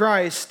in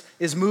Christ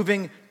is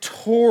moving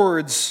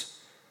towards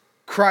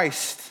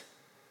Christ.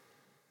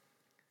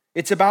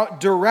 It's about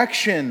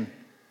direction,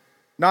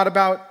 not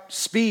about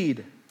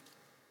speed.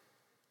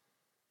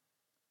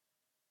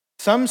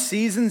 Some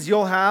seasons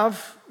we'll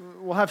have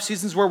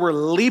seasons where we're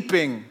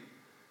leaping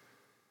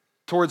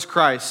towards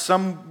Christ.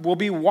 Some will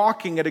be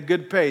walking at a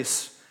good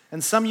pace,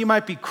 and some you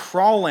might be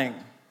crawling.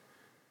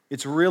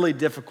 It's really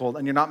difficult,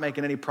 and you're not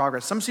making any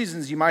progress. Some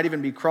seasons you might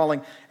even be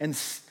crawling, and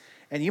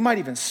you might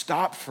even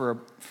stop for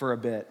a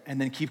bit and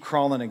then keep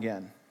crawling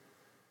again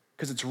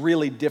because it's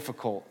really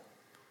difficult,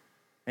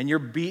 and you're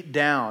beat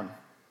down.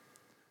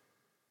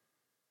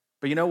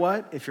 But you know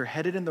what? If you're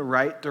headed in the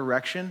right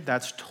direction,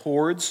 that's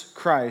towards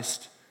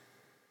Christ,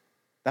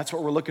 that's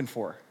what we're looking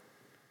for.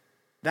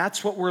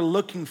 That's what we're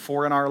looking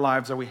for in our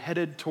lives. Are we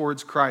headed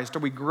towards Christ? Are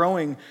we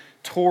growing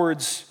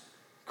towards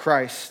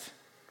Christ?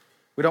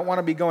 We don't want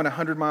to be going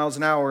 100 miles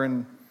an hour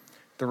in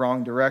the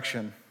wrong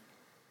direction.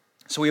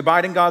 So we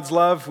abide in God's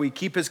love. We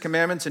keep His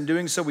commandments. In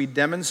doing so, we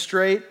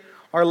demonstrate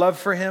our love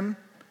for Him.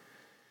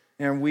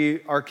 And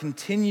we are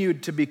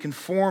continued to be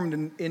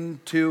conformed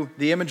into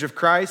the image of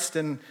Christ,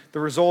 and the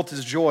result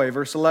is joy.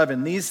 Verse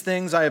 11, these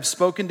things I have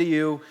spoken to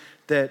you,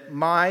 that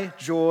my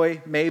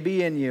joy may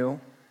be in you,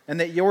 and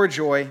that your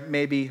joy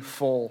may be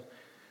full.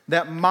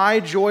 That my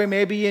joy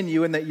may be in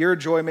you, and that your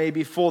joy may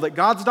be full. That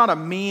God's not a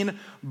mean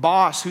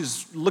boss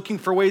who's looking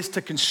for ways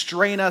to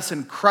constrain us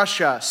and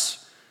crush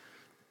us.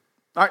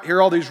 All right, here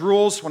are all these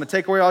rules. Want to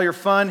take away all your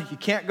fun. You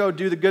can't go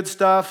do the good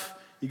stuff.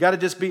 You got to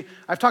just be...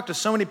 I've talked to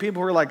so many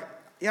people who are like,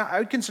 yeah, I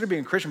would consider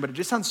being a Christian, but it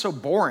just sounds so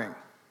boring.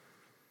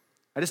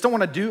 I just don't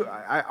want to do,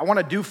 I want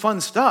to do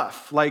fun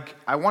stuff. Like,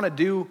 I want to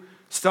do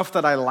stuff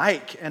that I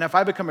like. And if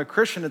I become a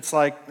Christian, it's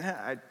like,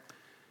 I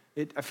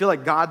feel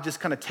like God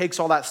just kind of takes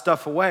all that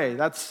stuff away.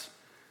 That's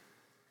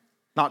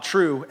not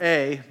true,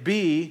 A.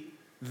 B,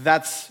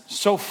 that's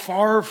so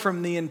far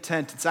from the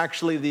intent. It's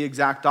actually the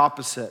exact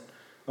opposite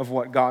of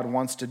what God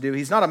wants to do.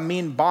 He's not a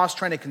mean boss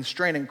trying to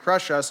constrain and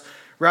crush us.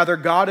 Rather,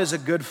 God is a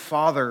good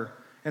Father.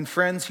 And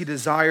friends, He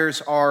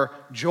desires our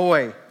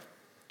joy.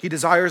 He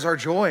desires our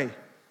joy.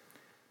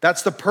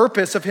 That's the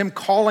purpose of Him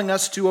calling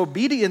us to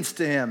obedience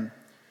to Him.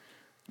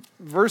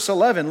 Verse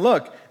 11,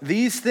 look,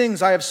 these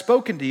things I have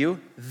spoken to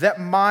you, that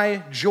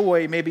my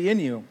joy may be in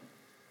you.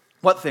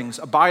 What things?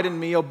 Abide in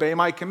me, obey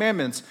my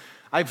commandments.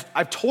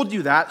 I've told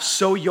you that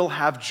so you'll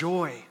have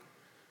joy.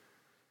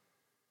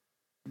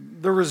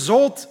 The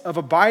result of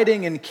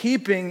abiding and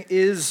keeping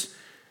is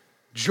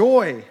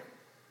joy.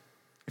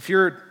 If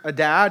you're a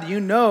dad, you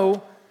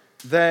know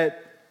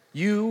that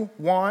you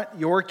want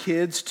your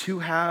kids to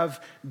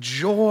have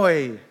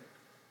joy.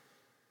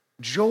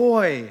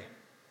 Joy.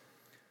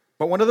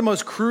 But one of the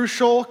most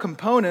crucial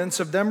components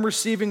of them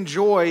receiving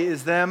joy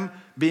is them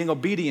being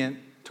obedient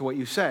to what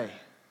you say,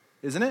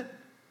 isn't it?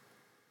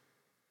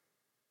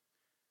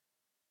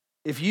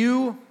 If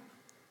you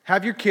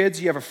have your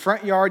kids, you have a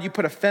front yard, you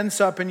put a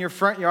fence up in your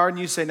front yard, and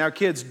you say, now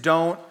kids,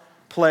 don't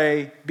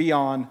play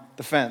beyond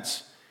the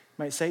fence.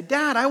 You might say,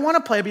 Dad, I want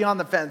to play beyond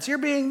the fence. You're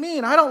being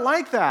mean. I don't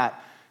like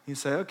that. You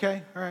say,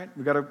 okay, all right,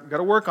 we got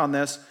to work on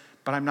this,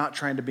 but I'm not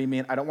trying to be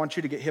mean. I don't want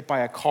you to get hit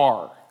by a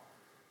car,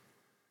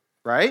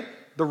 right?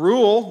 The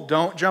rule,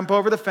 don't jump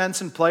over the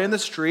fence and play in the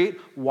street.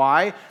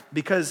 Why?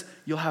 Because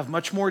you'll have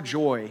much more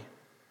joy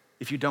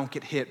if you don't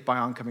get hit by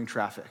oncoming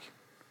traffic.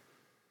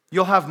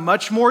 You'll have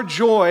much more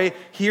joy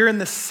here in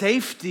the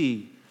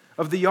safety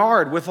of the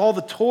yard with all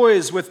the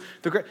toys.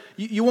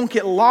 You won't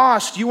get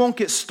lost. You won't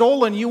get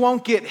stolen. You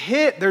won't get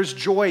hit. There's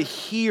joy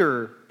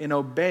here in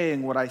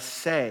obeying what I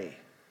say.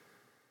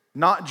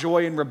 Not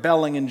joy in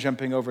rebelling and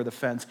jumping over the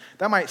fence.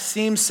 That might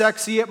seem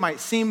sexy. It might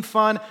seem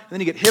fun. And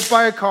then you get hit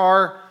by a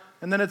car,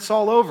 and then it's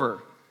all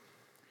over.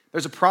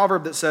 There's a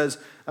proverb that says,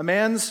 a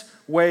man's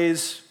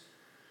ways,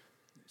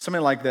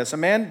 something like this, a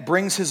man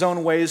brings his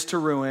own ways to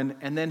ruin,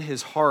 and then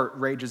his heart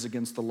rages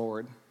against the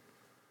Lord.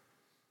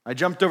 I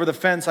jumped over the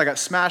fence, I got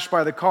smashed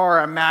by the car,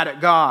 I'm mad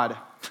at God.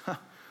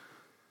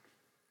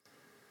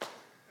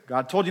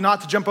 God told you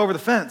not to jump over the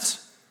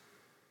fence.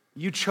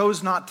 You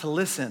chose not to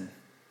listen.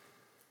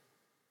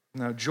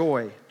 No,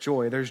 joy.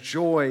 There's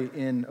joy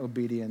in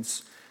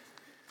obedience.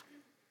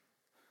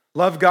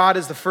 Love God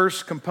is the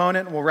first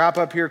component. We'll wrap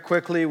up here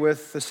quickly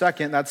with the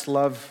second. That's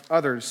love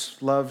others.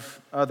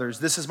 Love others.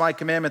 This is my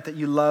commandment, that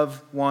you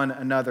love one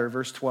another.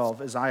 Verse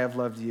 12, as I have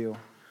loved you.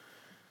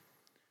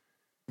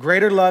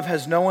 Greater love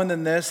has no one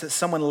than this, that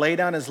someone lay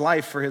down his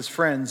life for his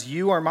friends.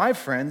 You are my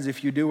friends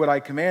if you do what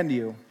I command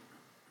you.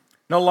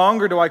 No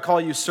longer do I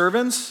call you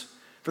servants,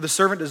 for the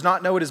servant does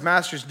not know what his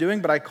master is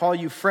doing, but I call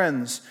you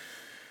friends.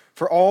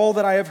 For all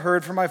that I have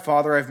heard from my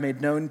Father I have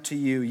made known to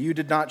you. You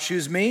did not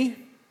choose me,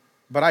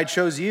 but I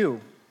chose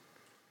you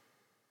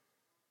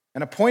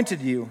and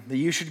appointed you that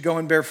you should go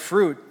and bear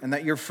fruit and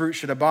that your fruit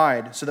should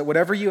abide, so that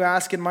whatever you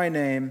ask in my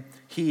name,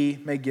 he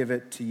may give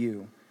it to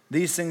you.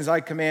 These things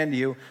I command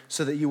you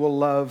so that you will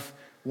love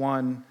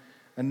one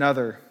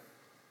another.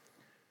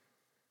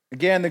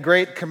 Again, the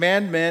great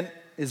commandment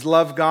is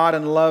love God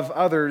and love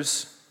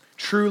others.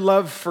 True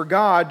love for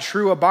God,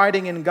 true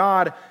abiding in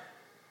God,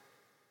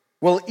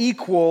 will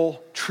equal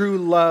true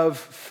love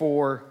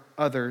for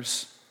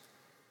others.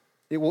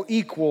 It will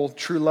equal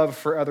true love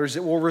for others.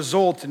 It will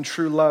result in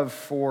true love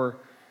for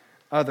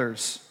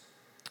others.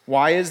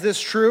 Why is this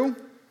true?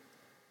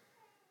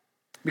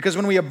 Because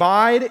when we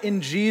abide in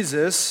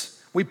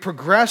Jesus, we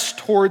progress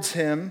towards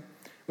him.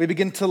 We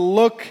begin to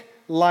look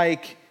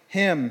like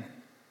him.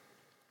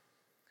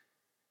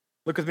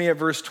 Look with me at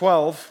verse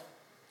 12.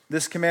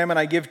 This commandment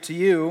I give to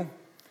you,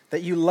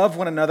 that you love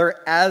one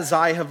another as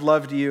I have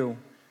loved you.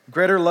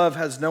 Greater love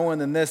has no one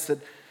than this, that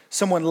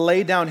someone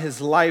lay down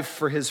his life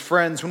for his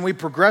friends. When we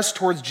progress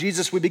towards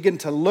Jesus, we begin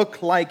to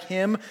look like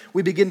him.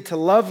 We begin to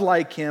love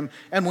like him.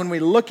 And when we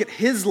look at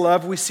his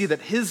love, we see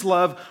that his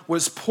love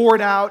was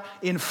poured out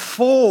in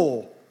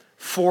full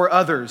for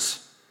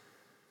others.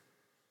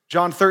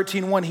 John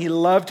 13:1, he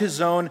loved his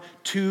own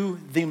to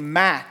the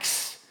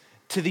max,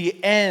 to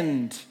the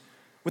end.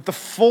 With the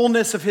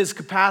fullness of his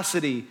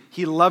capacity,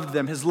 he loved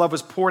them. His love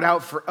was poured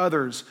out for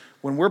others.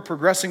 When we're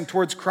progressing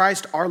towards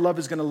Christ, our love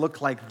is going to look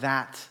like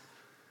that.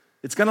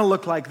 It's going to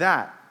look like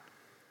that.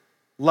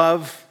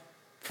 Love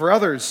for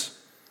others.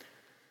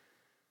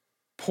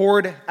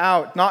 Poured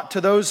out, not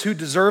to those who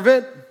deserve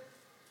it.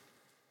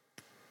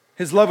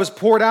 His love was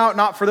poured out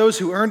not for those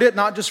who earned it,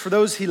 not just for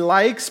those he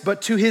likes,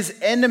 but to his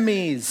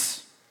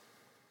enemies.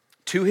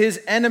 To his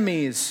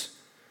enemies.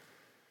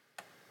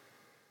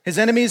 His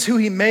enemies who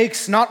he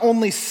makes not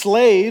only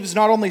slaves,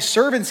 not only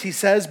servants, he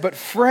says, but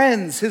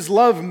friends. His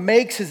love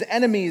makes his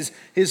enemies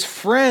his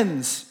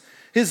friends.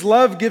 His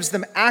love gives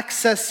them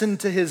access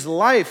into his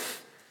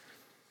life.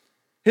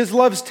 His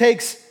love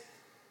takes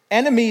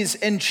enemies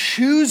and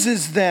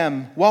chooses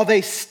them while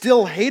they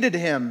still hated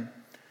him.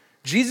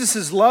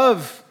 Jesus'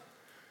 love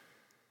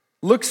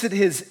looks at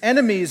his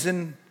enemies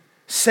and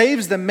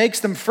saves them, makes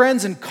them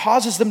friends, and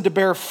causes them to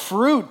bear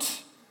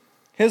fruit.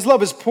 His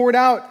love is poured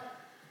out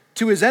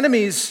to his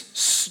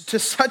enemies to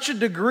such a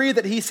degree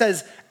that he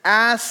says,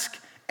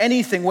 ask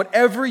anything,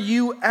 whatever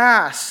you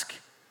ask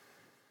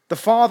the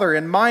Father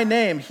in my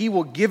name, he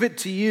will give it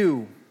to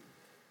you.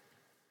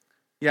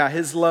 Yeah,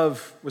 his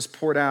love was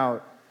poured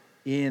out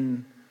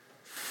in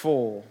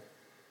full.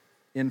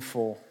 In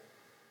full.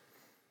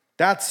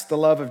 That's the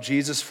love of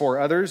Jesus for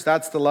others.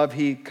 That's the love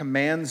he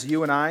commands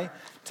you and I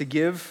to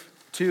give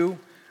to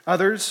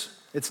others.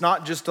 It's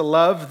not just a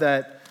love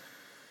that,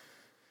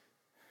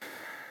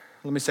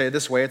 let me say it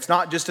this way, it's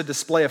not just a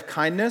display of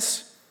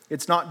kindness.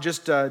 It's not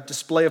just a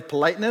display of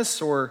politeness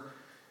or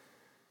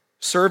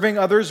serving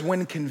others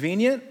when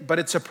convenient, but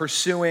it's a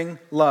pursuing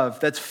love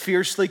that's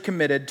fiercely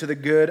committed to the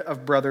good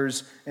of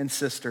brothers and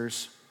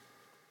sisters.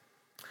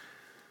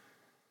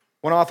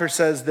 One author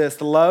says this,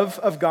 the love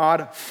of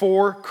God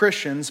for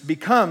Christians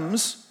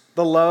becomes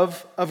the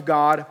love of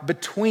God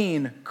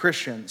between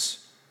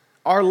Christians.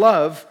 Our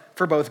love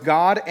for both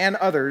God and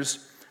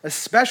others,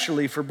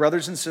 especially for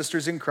brothers and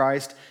sisters in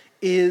Christ,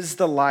 is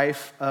the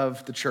life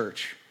of the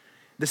church.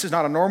 This is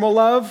not a normal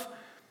love,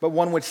 but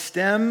one which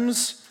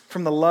stems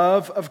from the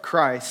love of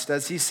Christ,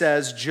 as he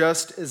says,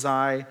 just as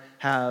I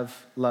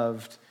have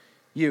loved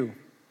you.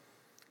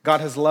 God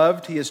has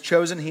loved, he has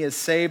chosen, he has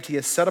saved, he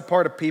has set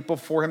apart a people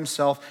for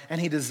himself, and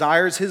he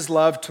desires his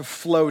love to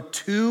flow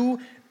to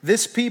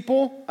this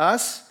people,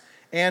 us,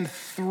 and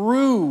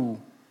through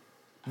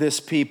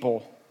this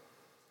people.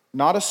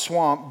 Not a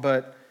swamp,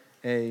 but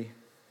a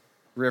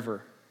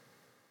river.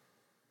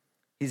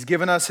 He's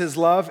given us his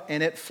love,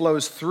 and it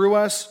flows through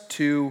us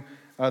to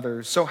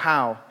others. So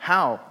how?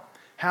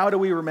 How do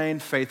we remain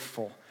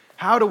faithful?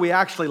 How do we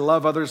actually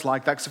love others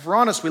like that? Because if we're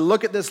honest, we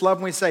look at this love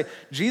and we say,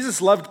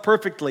 Jesus loved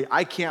perfectly.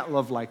 I can't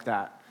love like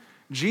that.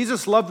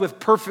 Jesus loved with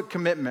perfect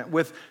commitment,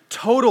 with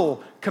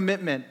total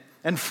commitment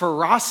and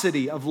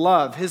ferocity of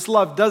love. His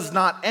love does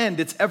not end.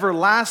 It's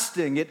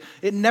everlasting.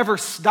 It never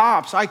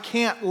stops. I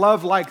can't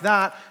love like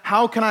that.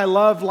 How can I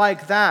love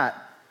like that?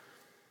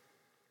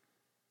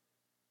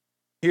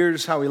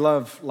 Here's how we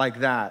love like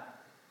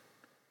that,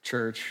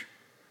 church.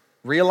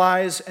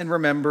 Realize and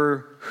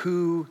remember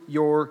who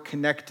you're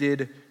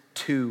connected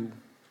to.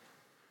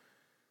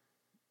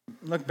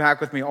 Look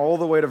back with me all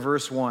the way to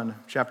verse 1,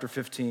 chapter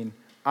 15.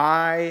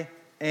 I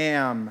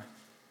am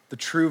the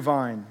true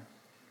vine.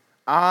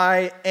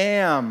 I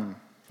am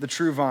the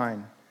true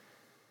vine.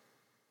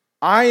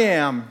 I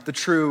am the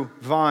true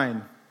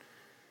vine.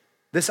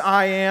 This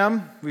I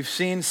am, we've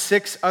seen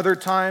 6 other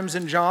times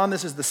in John.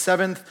 This is the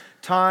 7th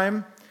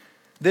time.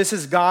 This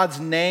is God's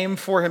name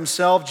for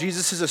himself.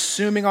 Jesus is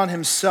assuming on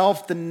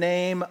himself the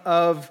name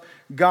of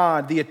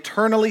God, the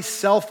eternally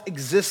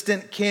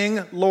self-existent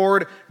King,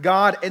 Lord,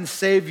 God, and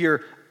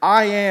Savior.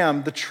 I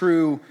am the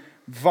true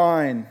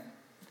vine.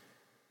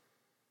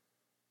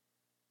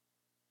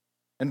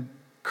 And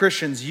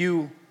Christians,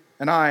 you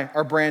and I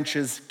are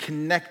branches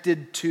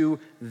connected to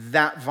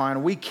that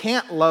vine. We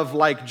can't love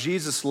like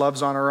Jesus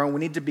loves on our own. We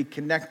need to be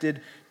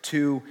connected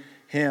to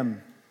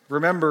him.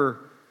 Remember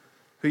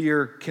who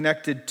you're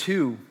connected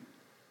to.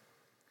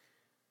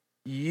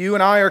 You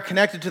and I are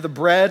connected to the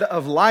bread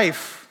of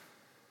life,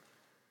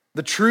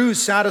 the true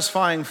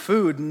satisfying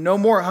food, no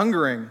more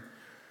hungering.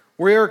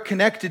 We are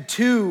connected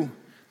to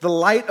the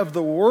light of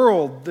the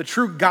world, the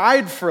true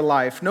guide for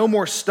life, no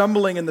more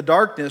stumbling in the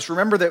darkness.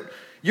 Remember that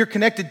you're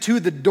connected to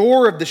the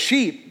door of the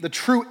sheep, the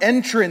true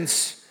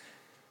entrance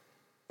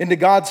into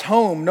God's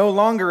home, no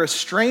longer a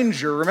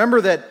stranger.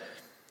 Remember that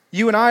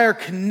you and I are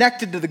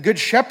connected to the good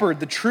shepherd,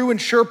 the true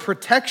and sure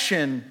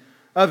protection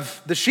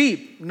of the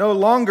sheep, no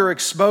longer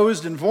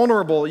exposed and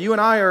vulnerable. You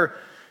and I are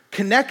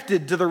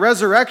connected to the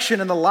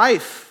resurrection and the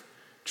life,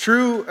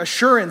 true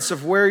assurance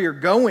of where you're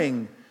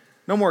going,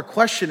 no more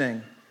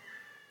questioning.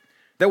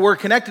 That we're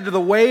connected to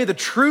the way, the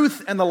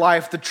truth, and the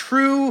life, the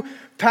true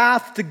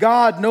path to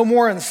God, no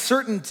more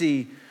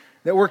uncertainty.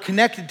 That we're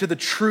connected to the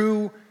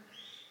true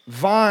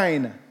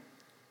vine,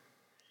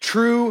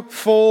 true,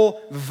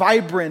 full,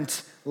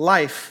 vibrant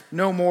life,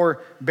 no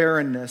more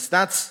barrenness.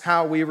 That's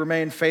how we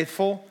remain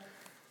faithful.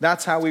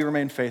 That's how we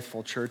remain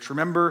faithful, church.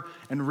 Remember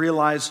and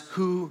realize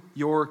who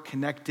you're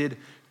connected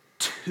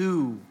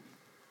to.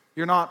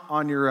 You're not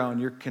on your own.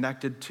 You're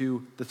connected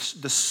to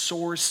the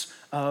source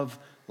of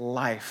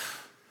life.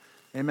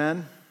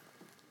 Amen.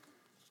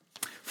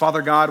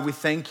 Father God, we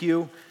thank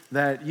you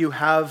that you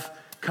have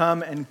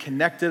come and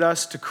connected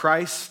us to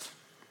Christ,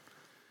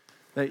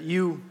 that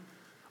you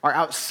are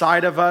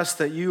outside of us,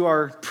 that you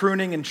are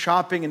pruning and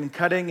chopping and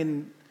cutting.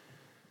 And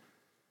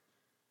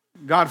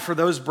God, for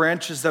those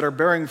branches that are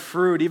bearing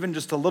fruit, even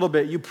just a little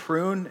bit, you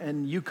prune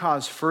and you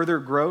cause further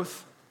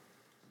growth.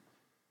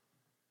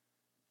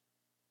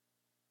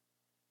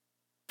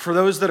 For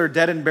those that are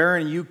dead and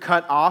barren, you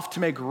cut off to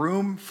make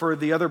room for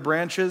the other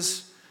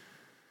branches.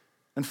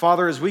 And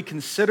Father, as we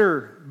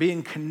consider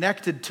being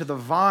connected to the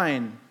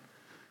vine,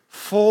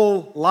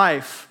 full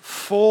life,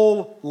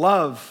 full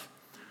love,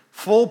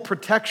 full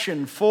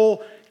protection,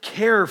 full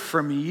care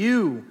from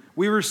you,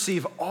 we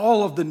receive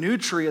all of the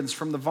nutrients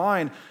from the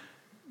vine.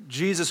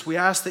 Jesus, we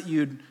ask that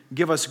you'd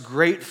give us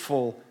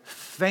grateful,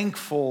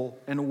 thankful,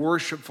 and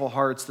worshipful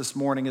hearts this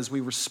morning as we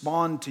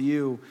respond to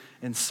you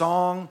in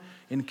song,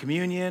 in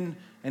communion,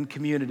 and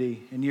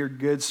community. In your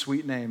good,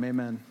 sweet name,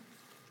 amen.